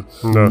Xbox One.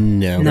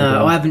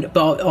 No, I haven't.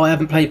 But I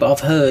haven't played. But I've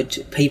heard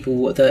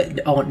people that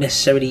aren't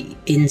necessarily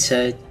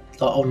into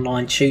like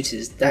online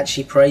shooters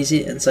actually praise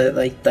it, and so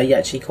they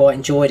actually quite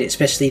enjoyed it.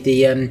 Especially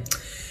the. Am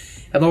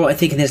I right in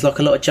thinking there's like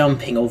a lot of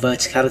jumping or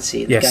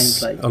verticality in the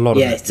gameplay? A lot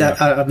of it.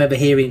 I remember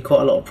hearing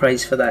quite a lot of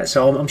praise for that.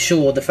 So I'm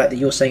sure the fact that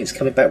you're saying it's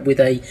coming back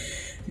with a.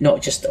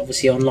 Not just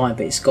obviously online,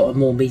 but it's got a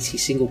more meaty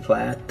single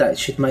player that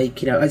should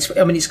make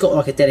it's got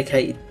like a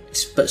dedicated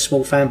but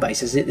small fan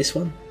base. Is it this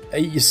one?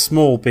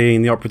 Small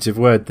being the operative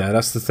word there.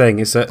 That's the thing.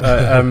 Is that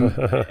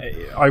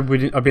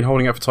I've been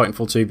holding out for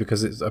Titanfall 2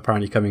 because it's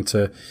apparently coming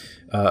to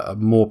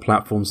more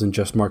platforms than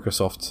just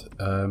Microsoft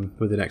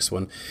with the next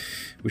one,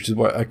 which is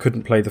why I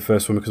couldn't play the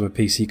first one because my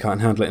PC can't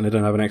handle it and I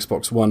don't have an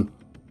Xbox One.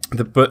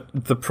 But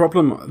the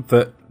problem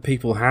that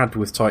people had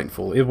with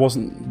Titanfall, it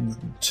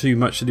wasn't too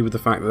much to do with the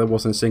fact that there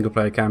wasn't a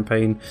single-player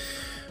campaign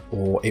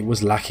or it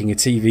was lacking a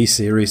TV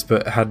series,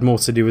 but it had more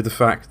to do with the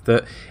fact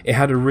that it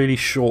had a really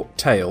short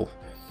tail.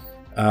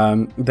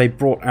 They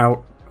brought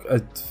out a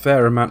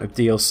fair amount of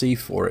DLC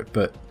for it,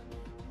 but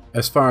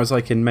as far as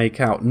I can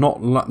make out,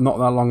 not that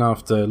long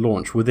after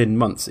launch, within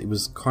months, it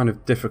was kind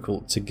of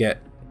difficult to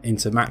get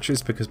into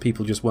matches because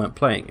people just weren't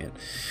playing it.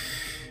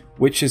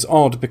 Which is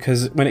odd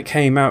because when it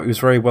came out, it was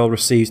very well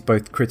received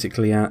both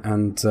critically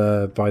and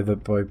by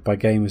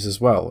gamers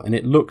as well, and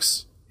it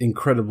looks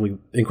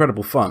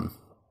incredible fun,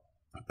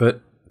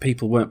 but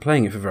people weren't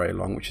playing it for very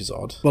long, which is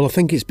odd. Well, I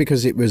think it's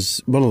because it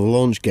was one of the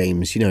launch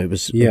games. It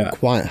was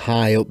quite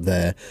high up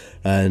there,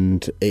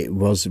 and it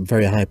was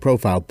very high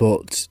profile,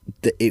 but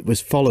it was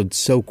followed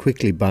so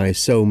quickly by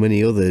so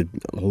many other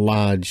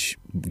large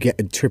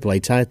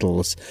AAA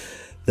titles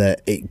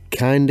that it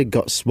kind of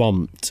got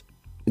swamped,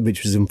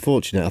 which was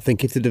unfortunate. I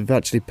think if they'd have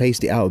actually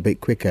paced it out a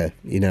bit quicker,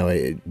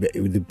 it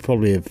would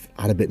probably have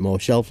had a bit more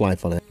shelf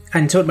life on it.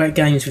 And talking about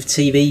games with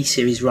TV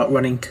series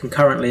running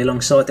concurrently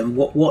alongside them,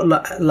 what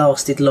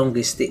lasted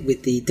longest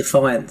with the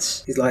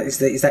Defiance?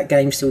 Is that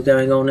game still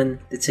going on and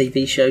the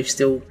TV show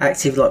still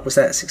active? Was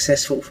that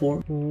successful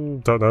for them?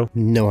 Don't know.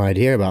 No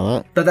idea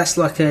about that. But that's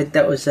I'm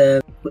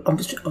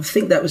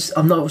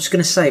not going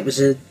to say it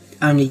was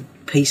only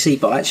PC,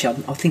 but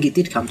actually I think it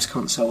did come to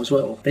console as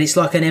well. But it's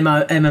like an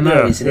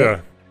MMO, isn't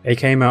it? It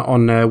came out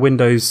on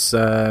Windows,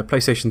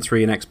 PlayStation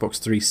 3 and Xbox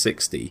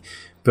 360,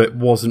 but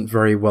wasn't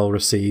very well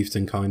received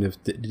and kind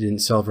of didn't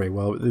sell very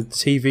well. The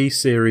TV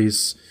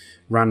series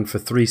ran for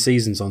 3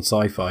 seasons on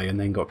Sci-Fi and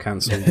then got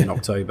cancelled in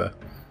October.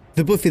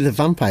 The Buffy the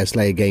Vampire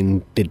Slayer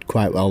game did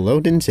quite well though,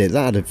 didn't it?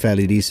 That had a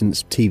fairly decent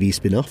TV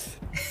spin-off.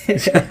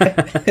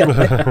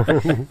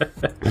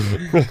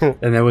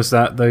 And there was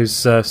those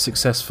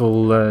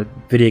successful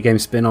video game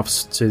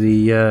spin-offs to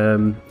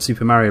the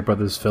Super Mario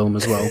Brothers film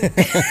as well.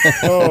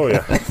 Oh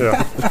yeah.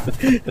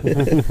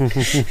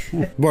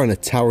 What an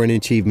towering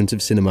achievement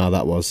of cinema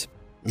that was.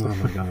 Oh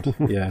my god,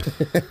 yeah.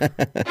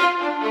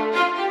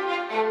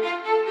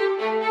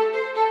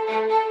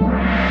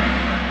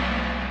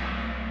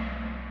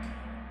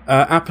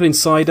 Apple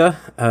Insider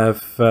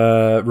have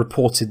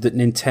reported that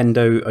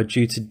Nintendo are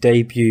due to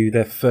debut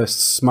their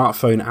first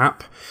smartphone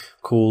app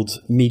called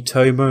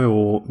Miitomo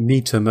or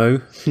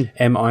Miitomo,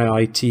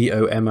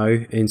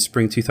 Miitomo, in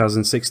spring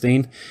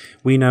 2016.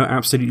 We know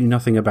absolutely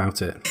nothing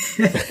about it.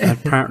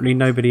 Apparently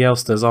nobody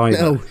else does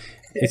either. No.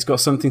 It's got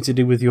something to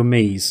do with your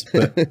Miis,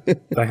 but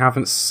they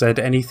haven't said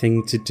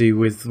anything to do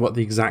with what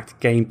the exact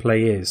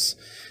gameplay is.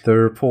 The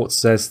report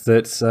says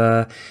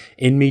that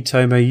in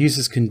Miitomo,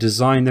 users can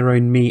design their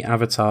own Mii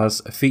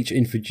avatars, a feature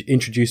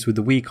introduced with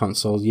the Wii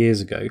console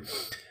years ago,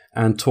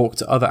 and talk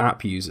to other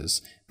app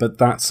users. But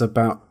that's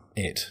about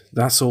it.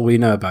 That's all we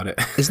know about it.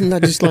 Isn't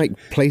that just like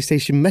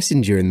PlayStation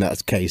Messenger in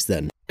that case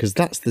then? Because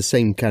that's the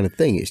same kind of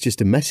thing. It's just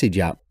a message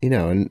app,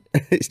 and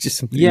it's just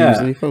something you use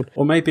on your phone.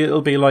 Or maybe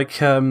it'll be like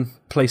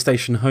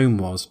PlayStation Home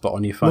was, but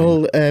on your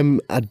phone. Well,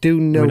 I do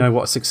know... We know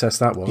what success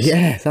that was.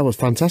 Yeah, that was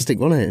fantastic,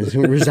 wasn't it? It was a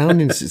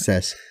resounding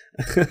success.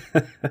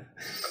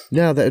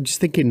 No, I'm just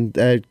thinking,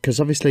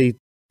 because obviously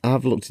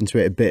I've looked into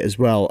it a bit as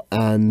well,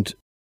 and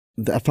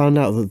I found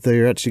out that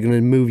they're actually going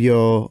to move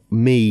your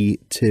Mii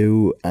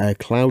to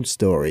cloud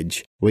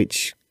storage,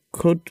 which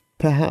could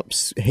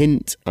perhaps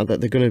hint at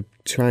that they're going to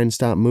try and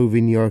start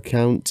moving your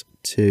account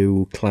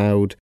to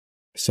cloud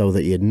so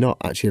that you're not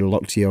actually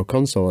locked to your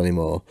console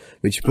anymore,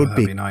 which would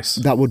be nice.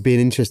 That would be an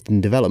interesting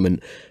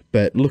development.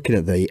 But looking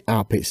at the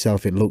app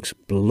itself, it looks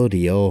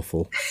bloody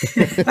awful.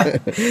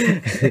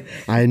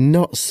 I'm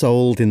not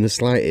sold in the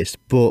slightest,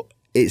 but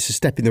it's a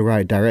step in the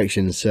right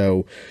direction.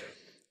 So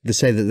they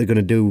say that they're going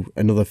to do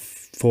another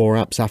 4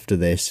 apps after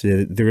this.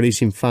 They're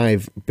releasing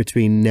 5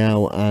 between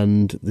now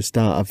and the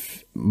start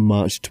of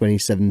March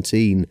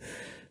 2017.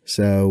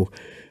 So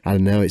I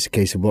don't know, it's a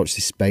case of watch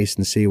this space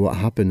and see what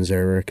happens, I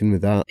reckon,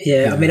 with that.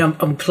 Yeah, I mean,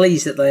 I'm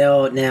pleased that they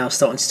are now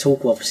starting to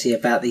talk, obviously,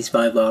 about these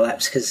mobile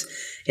apps, because,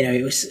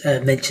 it was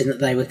mentioned that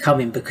they were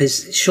coming,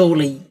 because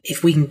surely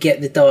if we can get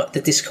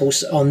the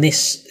discourse on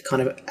this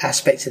kind of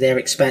aspect of their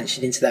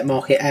expansion into that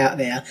market out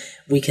there,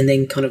 we can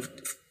then kind of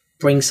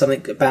bring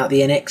something about the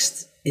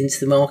NX into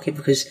the market,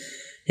 because,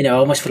 I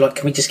almost feel like,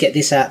 can we just get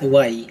this out of the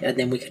way, and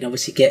then we can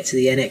obviously get to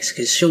the NX,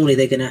 because surely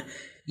they're going to...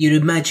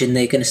 You'd imagine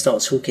they're going to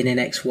start talking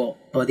NX,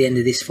 by the end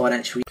of this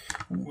financial year?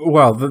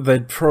 Well,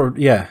 they'd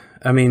probably, yeah.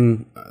 I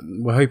mean,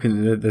 we're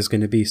hoping that there's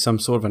going to be some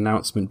sort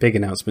of big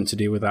announcement to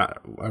do with that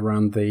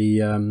around the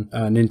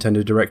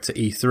Nintendo Direct to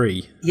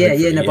E3. Yeah,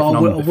 but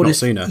I would have...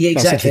 Sooner. Yeah,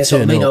 exactly. That's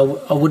what I mean.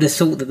 I would have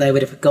thought that they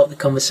would have got the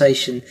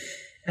conversation,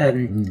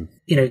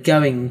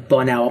 going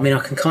by now. I mean, I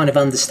can kind of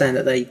understand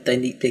that they're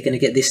going to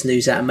get this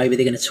news out, and maybe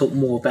they're going to talk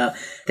more about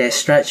their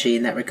strategy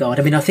in that regard.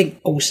 I mean, I think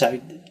also...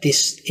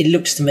 It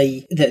looks to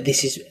me that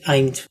this is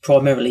aimed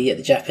primarily at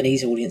the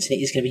Japanese audience, and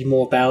it is going to be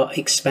more about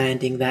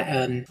expanding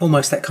that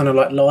almost that kind of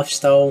like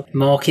lifestyle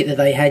market that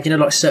they had.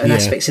 Like certain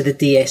aspects of the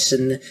DS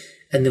and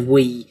the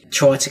Wii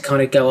try to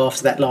kind of go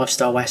after that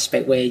lifestyle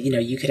aspect where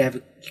you could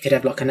have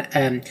like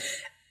an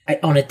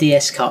on a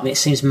DS cart. I mean, it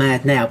seems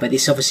mad now, but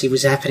this obviously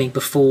was happening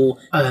before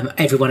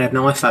everyone had an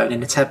iPhone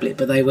and a tablet.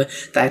 But they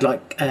had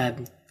like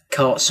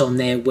carts on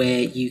there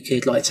where you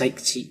could like take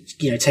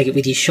it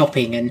with you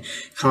shopping and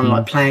kind of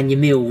like plan your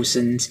meals.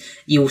 And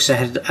you also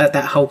had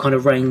that whole kind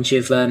of range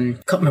of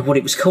can't remember what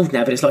it was called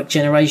now, but it's like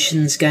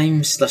generations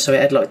games. So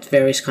it had like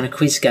various kind of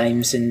quiz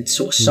games and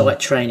sort of site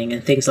training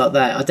and things like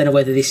that. I don't know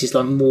whether this is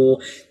like more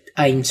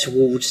aimed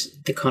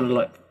towards the kind of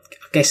like,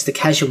 I guess, the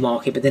casual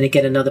market, but then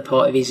again another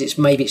part of it is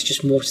maybe it's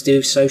just more to do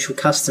with social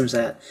customs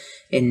out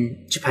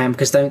in Japan,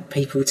 because don't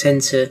people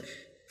tend to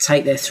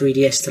take their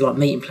 3DS to like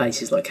meeting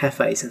places like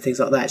cafes and things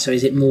like that? So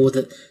is it more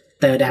that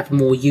they would have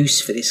more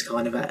use for this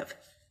kind of app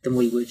than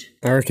we would?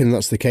 I reckon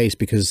that's the case,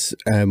 because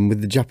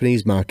with the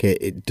Japanese market,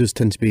 it does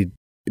tend to be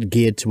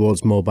geared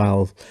towards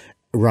mobile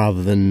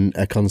rather than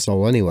a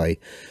console anyway.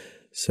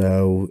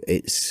 So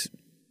it's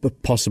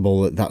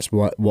possible that that's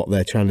what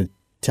they're trying to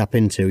tap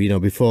into,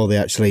 before they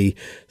actually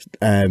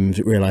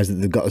realise that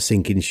they've got a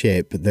sinking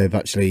ship, they've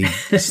actually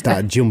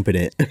started jumping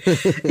it.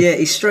 Yeah,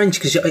 it's strange,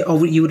 because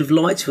you would have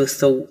liked to have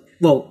thought,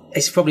 well,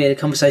 it's probably a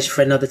conversation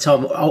for another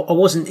time. I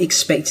wasn't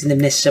expecting them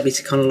necessarily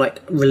to kind of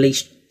like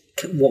release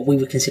what we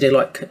would consider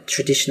like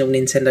traditional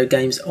Nintendo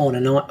games on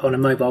a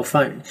mobile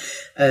phone,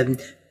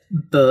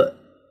 but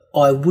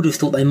I would have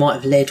thought they might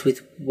have led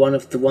with one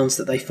of the ones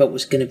that they felt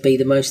was going to be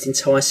the most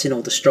enticing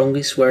or the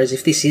strongest, whereas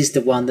if this is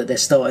the one that they're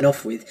starting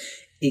off with,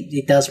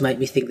 it does make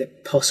me think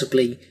that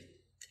possibly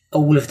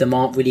all of them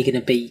aren't really going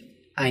to be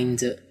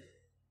aimed at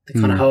the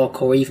kind of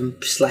hardcore, even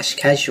 /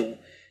 casual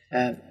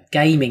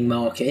gaming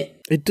market.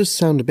 It does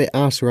sound a bit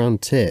arse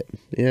around tit,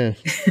 yeah.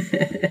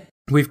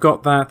 We've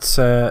got that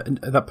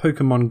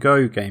Pokemon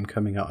Go game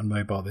coming out on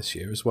mobile this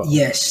year as well.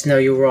 Yes, no,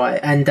 you're right.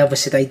 And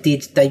obviously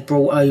they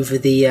brought over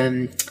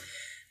the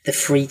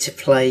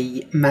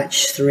free-to-play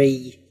Match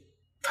 3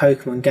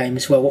 Pokemon game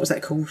as well. What was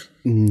that called?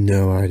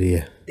 No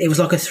idea. It was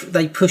like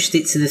they pushed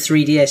it to the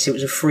 3DS. It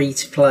was a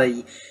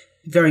free-to-play,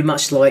 very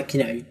much like,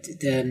 I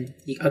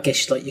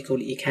guess like you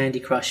call it your Candy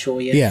Crush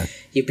or your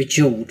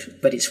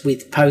Bejeweled, but it's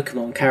with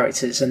Pokemon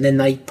characters. And then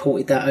they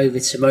ported that over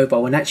to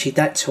mobile, and actually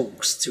that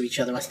talks to each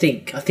other. I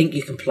think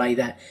you can play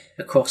that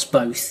across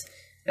both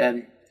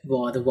via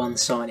the one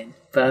sign-in.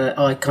 But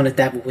I kind of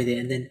dabbled with it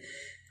and then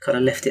kind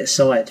of left it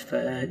aside.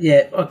 But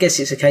I guess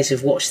it's a case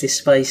of watch this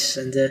space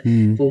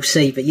and we'll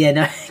see. But yeah,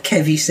 no,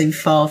 Kev, you seem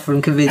far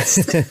from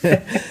convinced.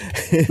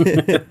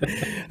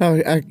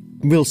 I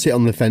will sit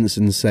on the fence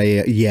and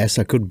say, yes,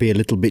 I could be a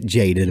little bit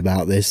jaded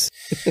about this.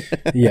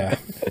 Yeah.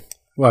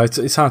 Well,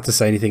 it's hard to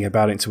say anything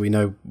about it until we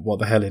know what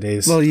the hell it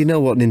is. Well, you know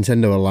what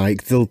Nintendo are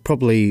like. They'll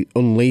probably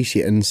unleash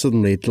it and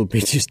suddenly it'll be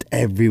just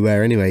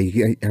everywhere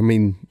anyway. I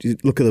mean,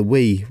 look at the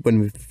Wii.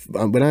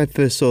 When I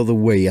first saw the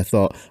Wii, I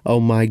thought, oh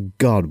my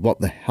God,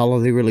 what the hell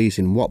are they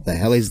releasing? What the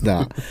hell is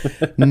that?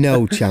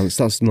 No chance.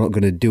 That's not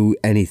going to do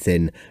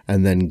anything.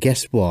 And then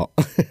guess what?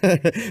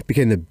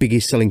 Became the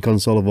biggest selling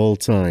console of all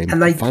time.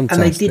 And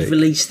they did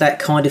release that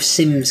kind of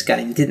Sims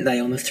game, didn't they,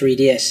 on the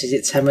 3DS? Is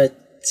it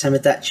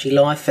Tamagotchi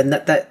Life? And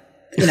that that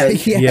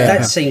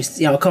seems,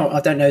 I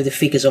don't know the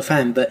figures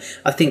offhand, but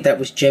I think that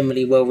was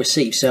generally well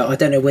received. So I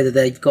don't know whether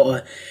they've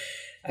got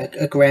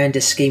a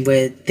grander scheme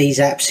where these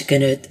apps are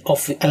going to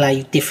allow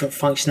you different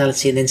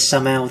functionality, and then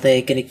somehow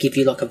they're going to give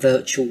you like a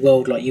virtual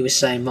world, like you were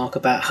saying, Mark,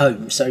 about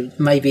home. So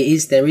maybe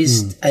there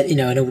is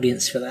an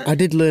audience for that. I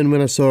did learn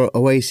when I saw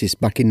Oasis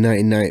back in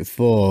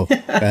 1994.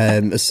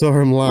 I saw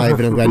them live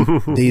and I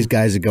went, these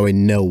guys are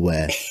going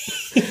nowhere.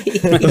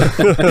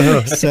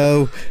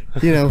 So,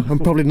 I'm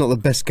probably not the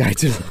best guy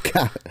to look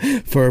at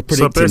for predicting.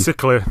 So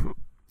basically,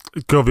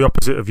 go the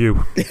opposite of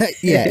you.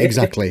 Yeah,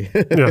 exactly.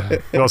 Yeah,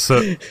 that's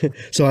it.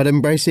 So I'd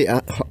embrace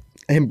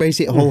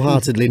it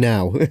wholeheartedly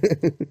now.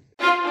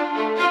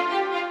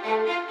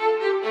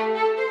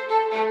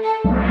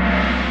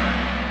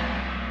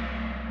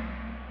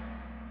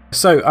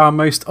 So our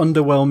most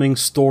underwhelming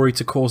story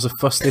to cause a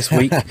fuss this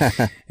week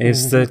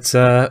is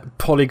that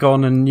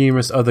Polygon and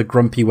numerous other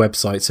grumpy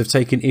websites have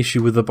taken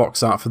issue with the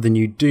box art for the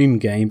new Doom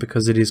game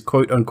because it is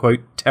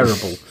quote-unquote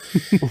terrible.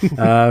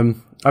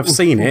 I've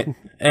seen it,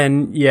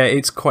 and yeah,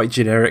 it's quite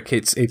generic.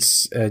 It's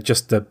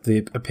just a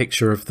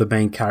picture of the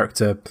main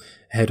character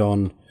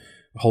head-on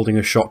holding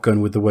a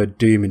shotgun with the word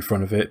Doom in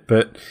front of it,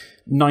 but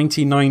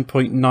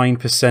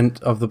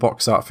 99.9% of the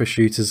box art for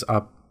shooters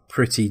are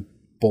pretty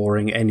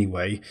boring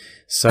anyway.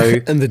 So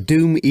and the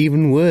Doom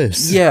even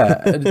worse.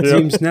 Yeah,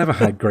 Doom's never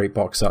had great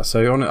box art,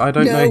 so I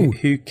don't know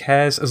who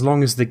cares. As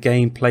long as the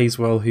game plays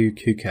well, who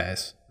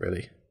cares,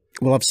 really?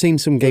 Well, I've seen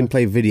some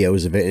gameplay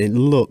videos of it, and it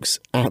looks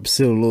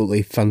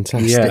absolutely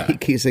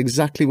fantastic. Yeah. It's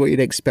exactly what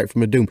you'd expect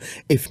from a Doom,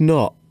 if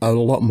not a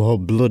lot more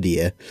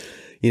bloodier.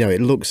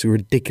 It looks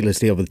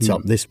ridiculously over the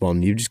top, this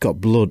one. You've just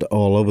got blood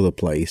all over the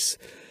place.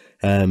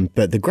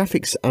 But the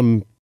graphics,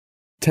 I'm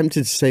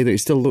tempted to say that it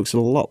still looks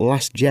a lot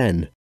last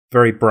gen.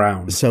 Very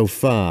brown. So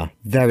far.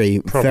 Very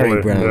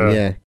brown,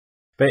 yeah.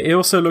 But it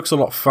also looks a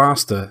lot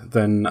faster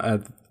than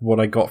what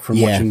I got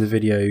from watching the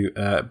video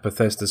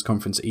Bethesda's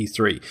conference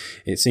E3.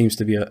 It seems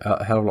to be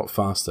a hell of a lot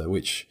faster,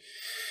 which,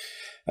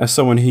 as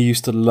someone who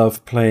used to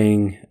love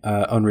playing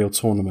Unreal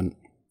Tournament,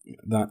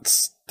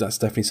 that's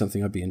definitely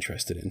something I'd be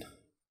interested in.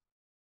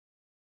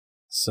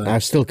 So I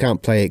still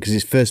can't play it because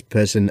it's first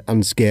person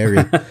and scary.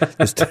 I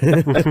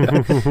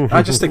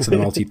just stick to the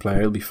multiplayer;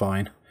 it'll be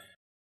fine.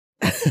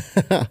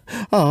 Oh,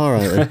 all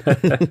right.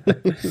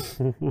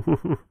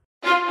 Then.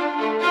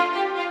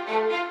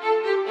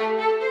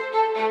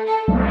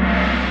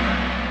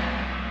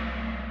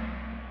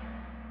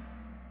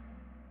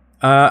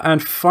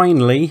 And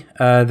finally,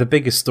 the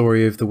biggest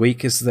story of the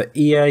week is that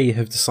EA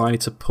have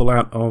decided to pull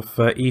out of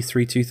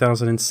E3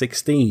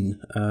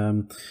 2016,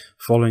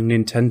 following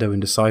Nintendo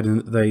and deciding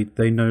that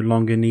they no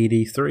longer need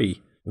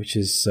E3, which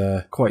is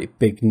quite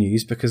big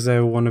news because they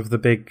were one of the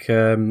big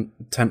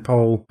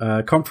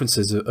tentpole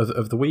conferences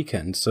of the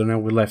weekend. So now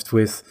we're left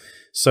with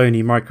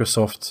Sony,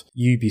 Microsoft,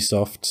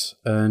 Ubisoft,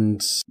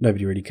 and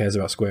nobody really cares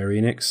about Square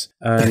Enix.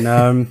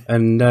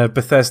 And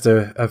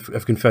Bethesda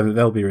have confirmed that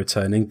they'll be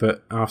returning,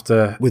 but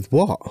after... With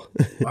what?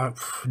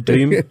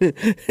 Doom?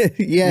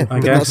 Yeah,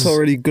 but that's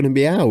already going to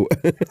be out.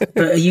 But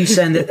are you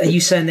saying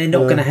they're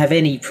not going to have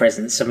any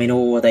presence? I mean,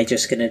 or are they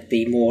just going to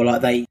be more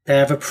like they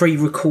have a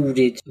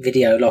pre-recorded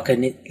video, like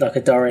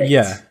a direct?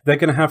 Yeah, they're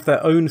going to have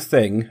their own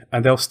thing,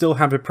 and they'll still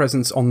have a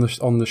presence on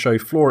the show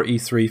floor at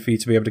E3 for you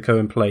to be able to go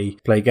and play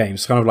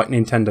games. Kind of like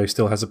Nintendo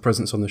still has a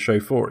presence on the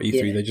show floor at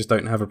E3. Yeah. They just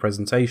don't have a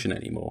presentation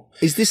anymore.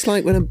 Is this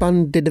like when a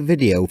band did a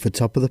video for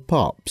Top of the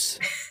Pops?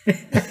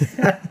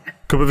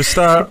 Could be the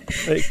start.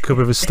 It could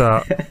be the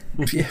start.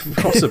 Yeah,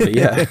 possibly,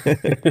 yeah.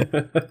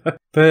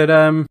 But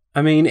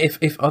I mean,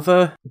 if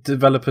other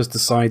developers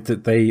decide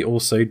that they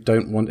also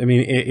don't want, I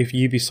mean, if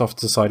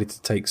Ubisoft decided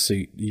to take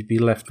suit, you'd be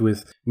left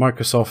with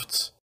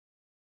Microsoft,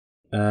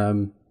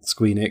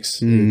 Square Enix,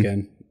 who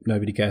again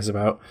nobody cares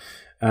about,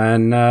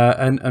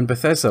 and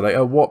Bethesda. Like,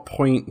 at what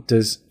point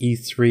does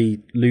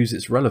E3 lose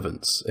its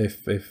relevance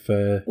if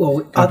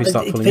companies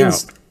start pulling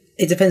out?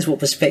 It depends what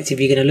perspective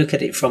you're going to look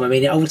at it from. I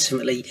mean,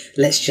 ultimately,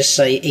 let's just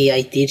say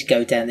EA did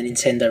go down the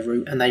Nintendo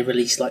route and they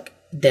released like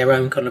their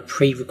own kind of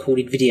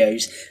pre-recorded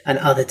videos, and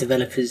other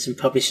developers and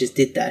publishers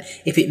did that.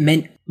 If it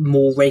meant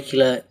more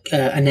regular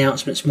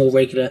announcements, more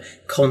regular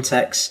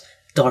contacts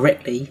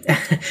directly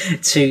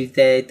to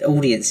their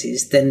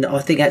audiences, then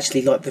I think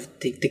actually like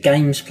the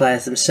games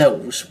players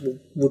themselves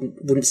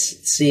wouldn't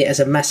see it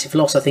as a massive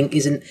loss. I think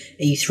isn't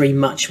E3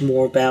 much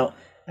more about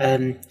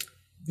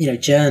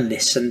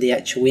journalists and the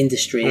actual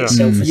industry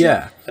itself as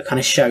a kind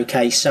of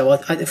showcase. So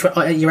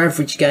for your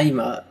average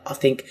gamer, I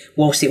think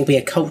whilst it will be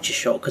a culture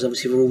shock, because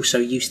obviously we're all so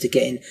used to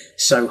getting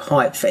so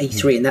hyped for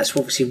E3, and that's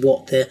obviously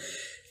what the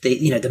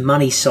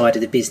money side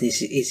of the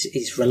business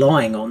is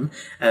relying on,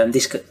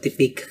 the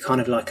big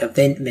kind of like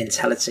event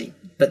mentality.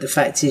 But the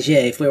fact is,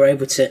 if we're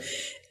able to,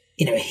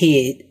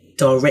 hear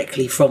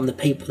directly from the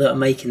people that are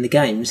making the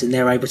games, and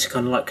they're able to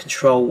kind of like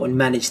control and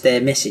manage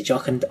their message, I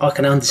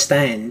can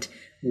understand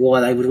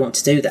why they would want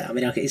to do that. I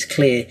mean, it's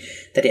clear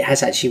that it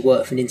has actually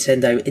worked for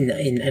Nintendo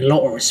in a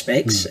lot of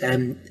respects,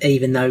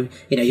 even though,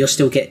 you'll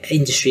still get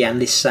industry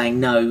analysts saying,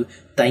 no,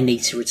 they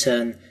need to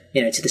return,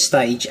 to the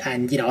stage.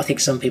 And, I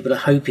think some people are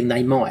hoping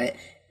they might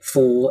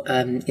for,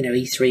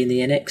 E3 and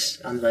the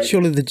NX.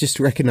 Surely they're just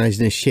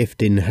recognising a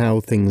shift in how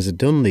things are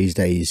done these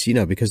days,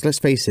 because let's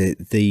face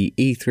it, the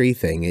E3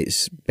 thing,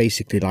 it's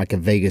basically like a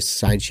Vegas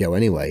sideshow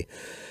anyway.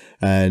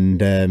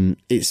 And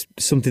it's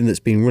something that's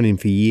been running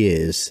for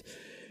years.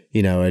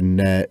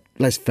 And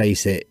let's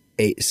face it,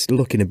 it's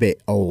looking a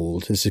bit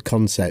old as a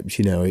concept,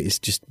 it's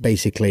just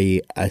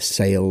basically a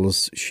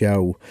sales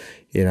show,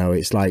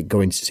 it's like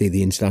going to see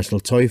the International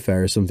Toy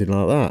Fair or something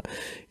like that.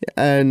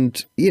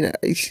 And,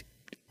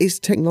 it's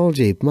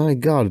technology. My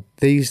God,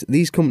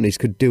 these companies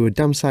could do a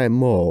damn sight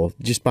more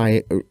just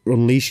by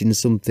unleashing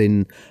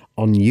something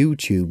on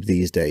YouTube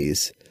these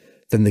days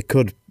than they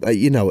could,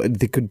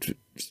 they could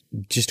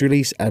just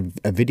release a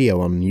video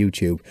on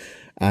YouTube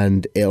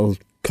and it'll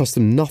cost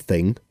them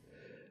nothing,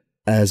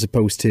 as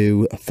opposed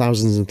to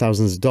thousands and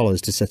thousands of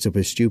dollars to set up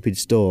a stupid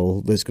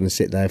stall that's going to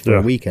sit there for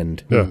a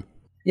weekend.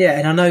 Yeah,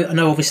 and I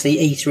know obviously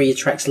E3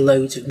 attracts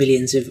loads of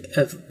millions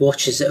of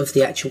watchers of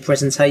the actual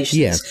presentations.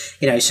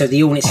 Yeah. So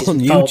the audience is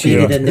far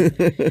bigger than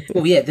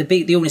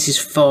the audience is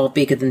far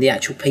bigger than the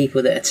actual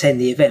people that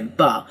attend the event,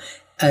 but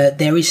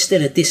there is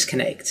still a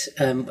disconnect,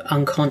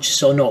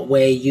 unconscious or not,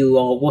 where you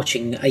are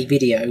watching a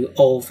video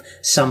of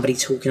somebody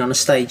talking on a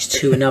stage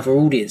to another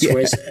audience,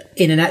 whereas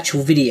in an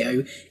actual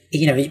video,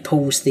 it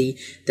pulls the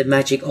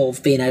magic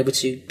of being able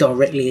to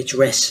directly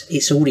address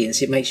its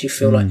audience. It makes you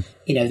feel like,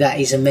 that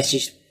is a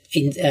message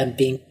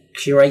being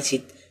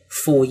curated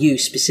for you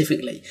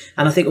specifically.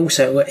 And I think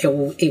also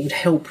it would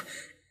help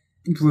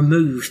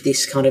remove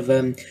this kind of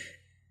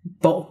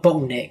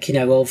bottleneck,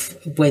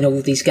 of when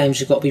all these games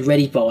have got to be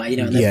ready by,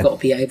 and they've got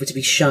to be able to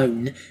be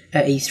shown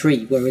at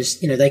E3, whereas,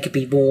 they could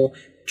be more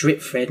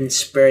drip-fed and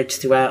spread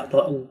throughout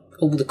like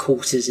all the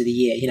quarters of the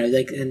year,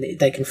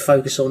 they can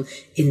focus on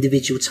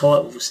individual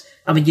titles.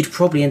 I mean, you'd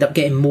probably end up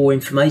getting more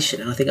information,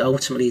 and I think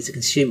ultimately as a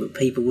consumer,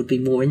 people would be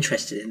more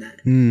interested in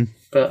that.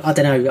 But I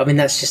don't know. I mean,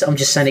 I'm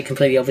just saying it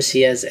completely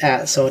obviously as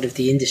outside of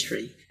the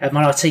industry.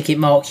 I take it,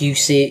 Mark, you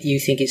see it, you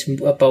think it's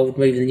a bold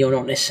move and you're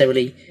not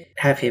necessarily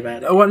happy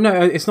about it. Well, no,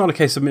 it's not a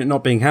case of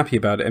not being happy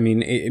about it. I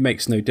mean, it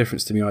makes no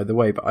difference to me either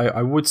way. But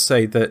I would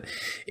say that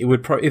it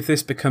would if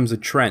this becomes a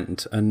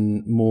trend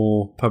and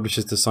more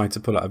publishers decide to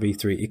pull out of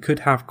E3, it could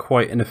have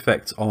quite an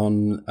effect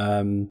on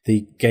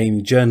the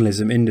game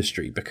journalism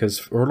industry, because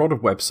for a lot of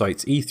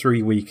websites,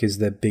 E3 week is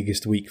their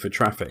biggest week for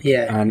traffic.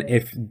 Yeah. And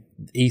if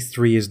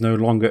E3 is no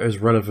longer as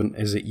relevant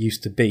as it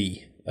used to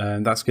be,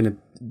 that's going to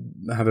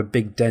have a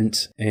big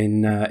dent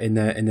in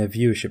their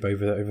viewership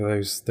over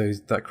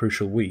that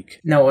crucial week.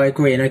 No, I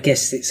agree, and I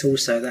guess it's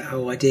also that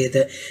whole idea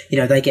that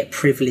they get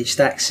privileged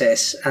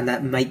access, and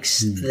that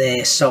makes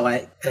their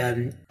site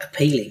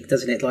appealing,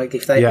 doesn't it? Like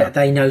if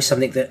they know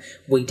something that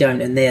we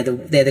don't, and they're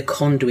the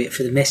conduit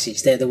for the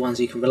message, they're the ones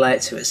who can relay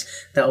it to us.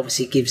 That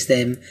obviously gives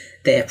them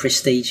their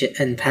prestige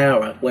and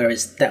power,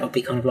 whereas that would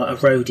be kind of like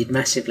eroded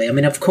massively. I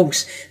mean, of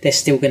course, they're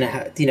still going to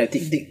have,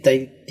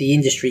 the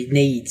industry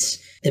needs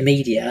the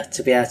media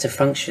to be able to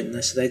function,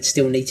 so they'd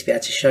still need to be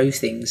able to show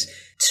things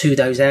to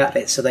those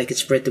outlets so they could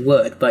spread the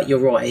word. But you're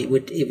right, it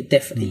would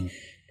definitely.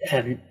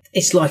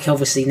 It's like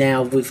obviously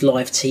now with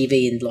live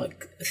TV and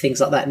like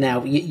things like that.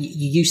 Now you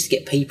used to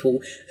get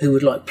people who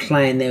would like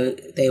plan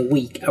their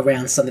week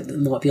around something that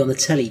might be on the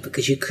telly,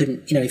 because you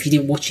couldn't, if you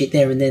didn't watch it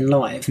there and then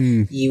live,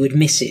 you would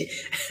miss it.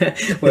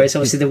 Whereas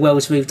obviously the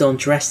world's moved on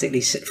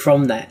drastically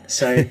from that.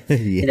 So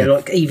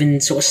like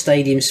even sort of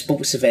stadium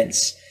sports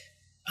events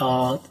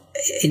are,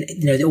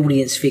 the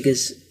audience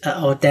figures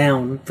are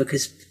down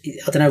because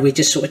I don't know, we're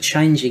just sort of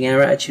changing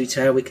our attitude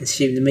to how we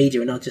consume the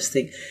media. And I just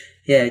think,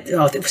 I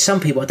think for some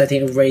people, I don't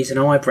think it'll raise an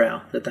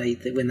eyebrow that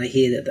when they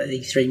hear that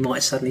E3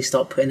 might suddenly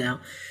start putting out,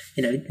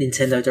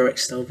 Nintendo Direct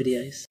style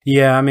videos.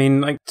 Yeah, I mean,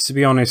 like, to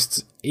be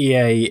honest,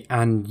 EA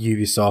and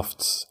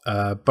Ubisoft,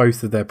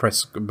 both of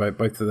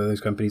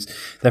those companies,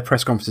 their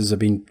press conferences have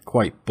been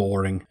quite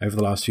boring over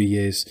the last few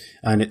years,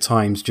 and at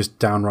times just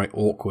downright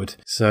awkward.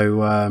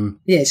 So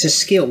it's a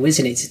skill,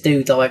 isn't it, to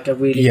do like a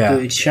really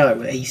good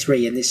show at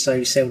E3, and it's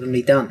so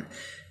seldomly done.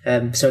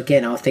 So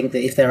again, I think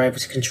that if they're able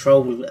to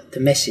control the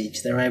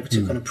message, they're able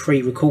to kind of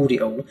pre-record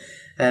it all.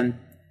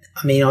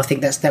 I mean, I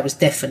think that was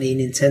definitely in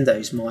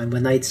Nintendo's mind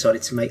when they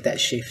decided to make that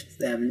shift.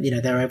 They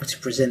were able to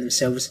present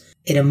themselves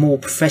in a more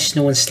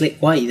professional and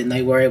slick way than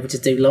they were able to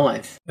do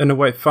live. In a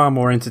way, far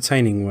more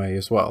entertaining way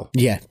as well.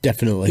 Yeah,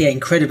 definitely. Yeah,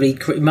 incredibly,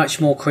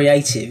 much more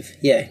creative.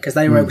 Yeah, because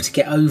they were able to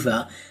get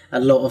over a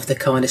lot of the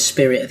kind of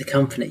spirit of the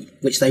company,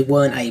 which they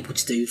weren't able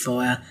to do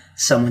via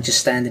someone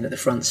just standing at the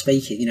front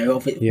speaking,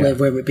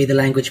 whether it be the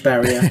language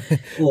barrier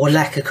or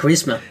lack of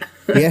charisma.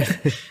 Yeah.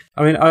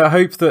 I mean, I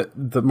hope that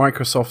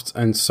Microsoft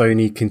and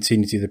Sony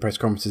continue to do the press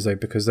conferences, though,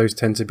 because those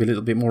tend to be a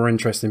little bit more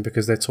interesting,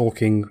 because they're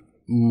talking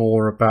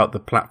more about the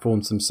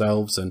platforms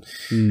themselves and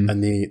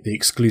the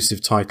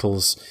exclusive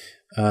titles.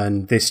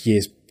 And this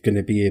year's going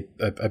to be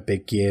a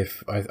big year,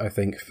 I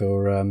think,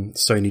 for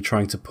Sony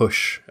trying to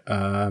push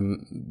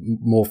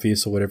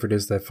Morpheus or whatever it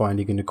is they're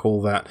finally going to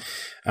call that,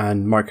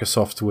 and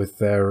Microsoft with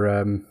their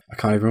I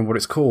can't even remember what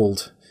it's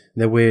called,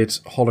 their weird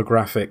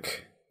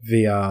holographic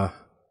VR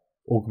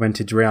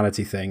augmented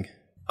reality thing.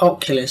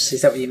 Oculus,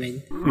 is that what you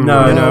mean? No,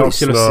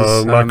 Oculus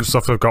is...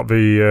 Microsoft have got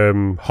the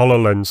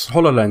HoloLens.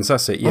 HoloLens,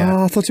 that's it, yeah.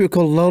 Oh, I thought you were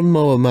called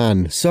Lawnmower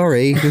Man.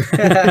 Sorry.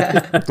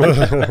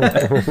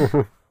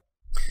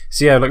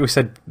 So yeah, like we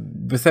said,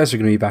 Bethesda are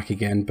going to be back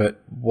again,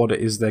 but what it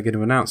is they're going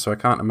to announce, so I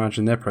can't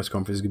imagine their press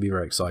conference is going to be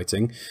very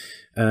exciting.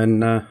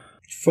 And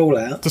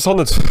Fallout.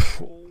 Dishonored.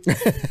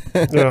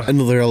 Yeah.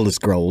 Another Elder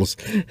Scrolls.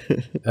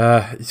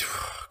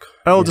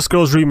 Elder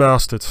Scrolls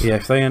Remastered. Yeah,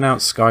 if they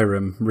announce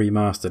Skyrim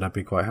Remastered, I'd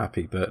be quite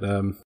happy. But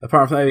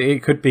apart from that,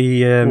 it could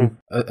be a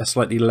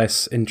slightly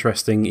less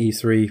interesting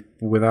E3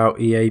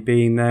 without EA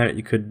being there.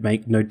 It could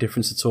make no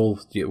difference at all.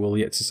 We'll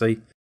yet to see.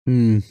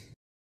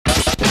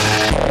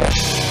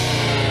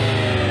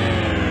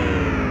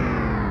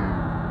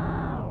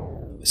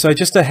 So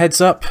just a heads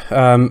up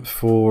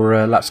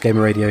for Lapsed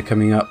Gamer Radio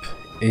coming up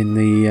in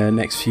the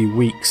next few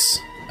weeks.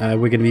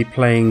 We're going to be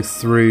playing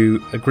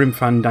through a Grim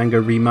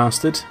Fandango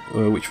Remastered,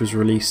 which was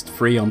released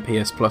free on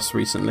PS Plus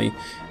recently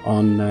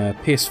on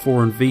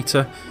PS4 and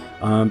Vita.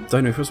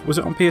 Don't know if was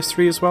it on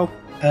PS3 as well?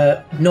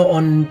 Not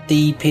on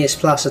the PS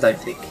Plus, I don't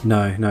think.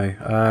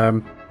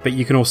 No. But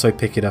you can also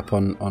pick it up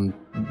on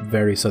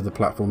various other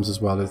platforms as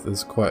well.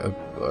 There's quite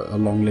a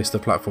long list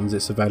of platforms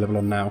it's available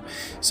on now.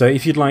 So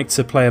if you'd like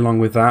to play along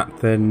with that,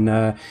 then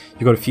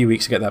you've got a few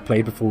weeks to get that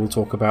played before we'll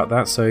talk about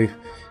that. So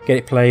get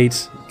it played,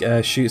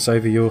 shoot us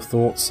over your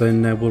thoughts,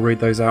 and we'll read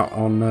those out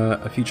on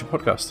a future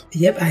podcast.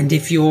 Yep, and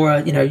if you're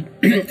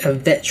a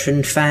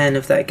veteran fan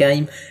of that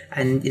game,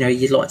 and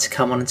you'd like to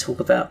come on and talk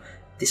about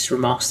this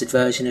remastered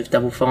version of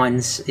Double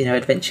Fine's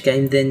adventure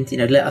game, then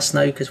let us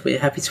know, because we're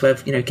happy to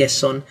have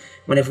guests on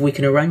whenever we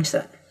can arrange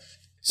that.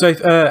 So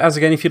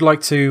if you'd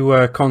like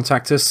to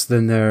contact us,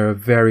 then there are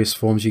various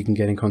forms you can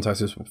get in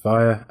contact with us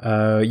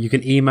via. You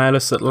can email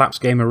us at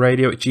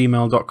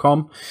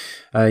lapsedgamerradio@gmail.com.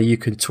 You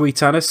can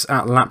tweet at us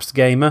at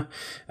lapsedgamer,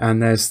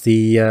 and there's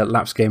the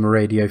Lapsed Gamer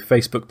Radio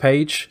Facebook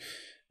page.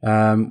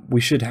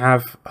 We should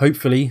have,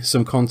 hopefully,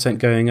 some content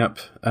going up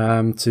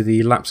to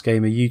the Lapsed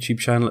Gamer YouTube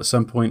channel at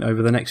some point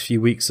over the next few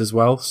weeks as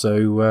well.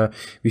 So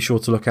be sure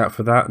to look out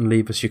for that and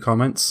leave us your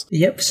comments.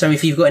 Yep, so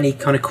if you've got any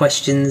kind of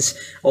questions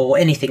or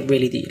anything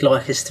really that you'd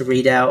like us to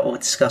read out or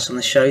discuss on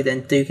the show,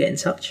 then do get in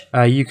touch.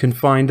 You can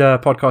find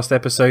podcast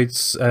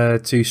episodes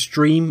to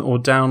stream or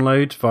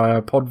download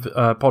via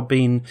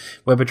Podbean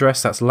web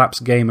address. That's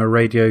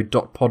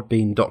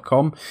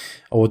lapsgamerradio.podbean.com,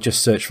 or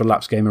just search for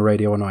Lapsed Gamer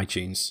Radio on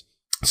iTunes.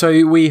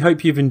 So we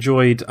hope you've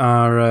enjoyed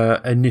our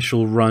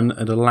initial run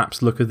at a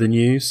lapsed look of the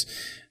news.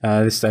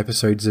 This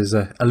episode is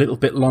a little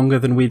bit longer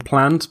than we'd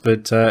planned,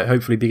 but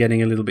hopefully be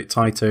getting a little bit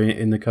tighter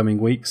in the coming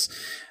weeks.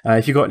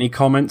 If you've got any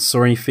comments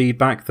or any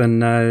feedback,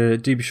 then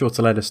do be sure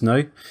to let us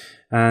know.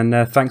 And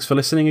thanks for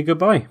listening, and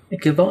goodbye.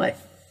 Goodbye.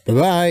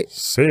 Bye-bye.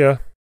 See ya.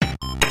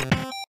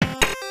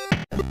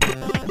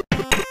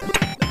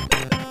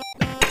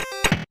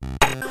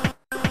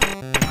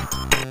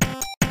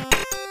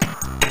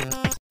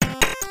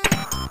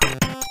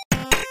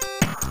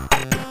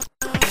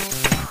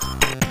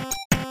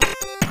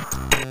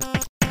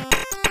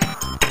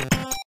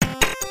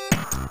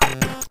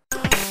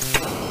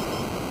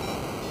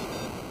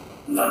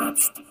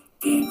 Lapsed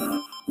Gamer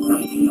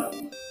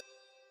Radio.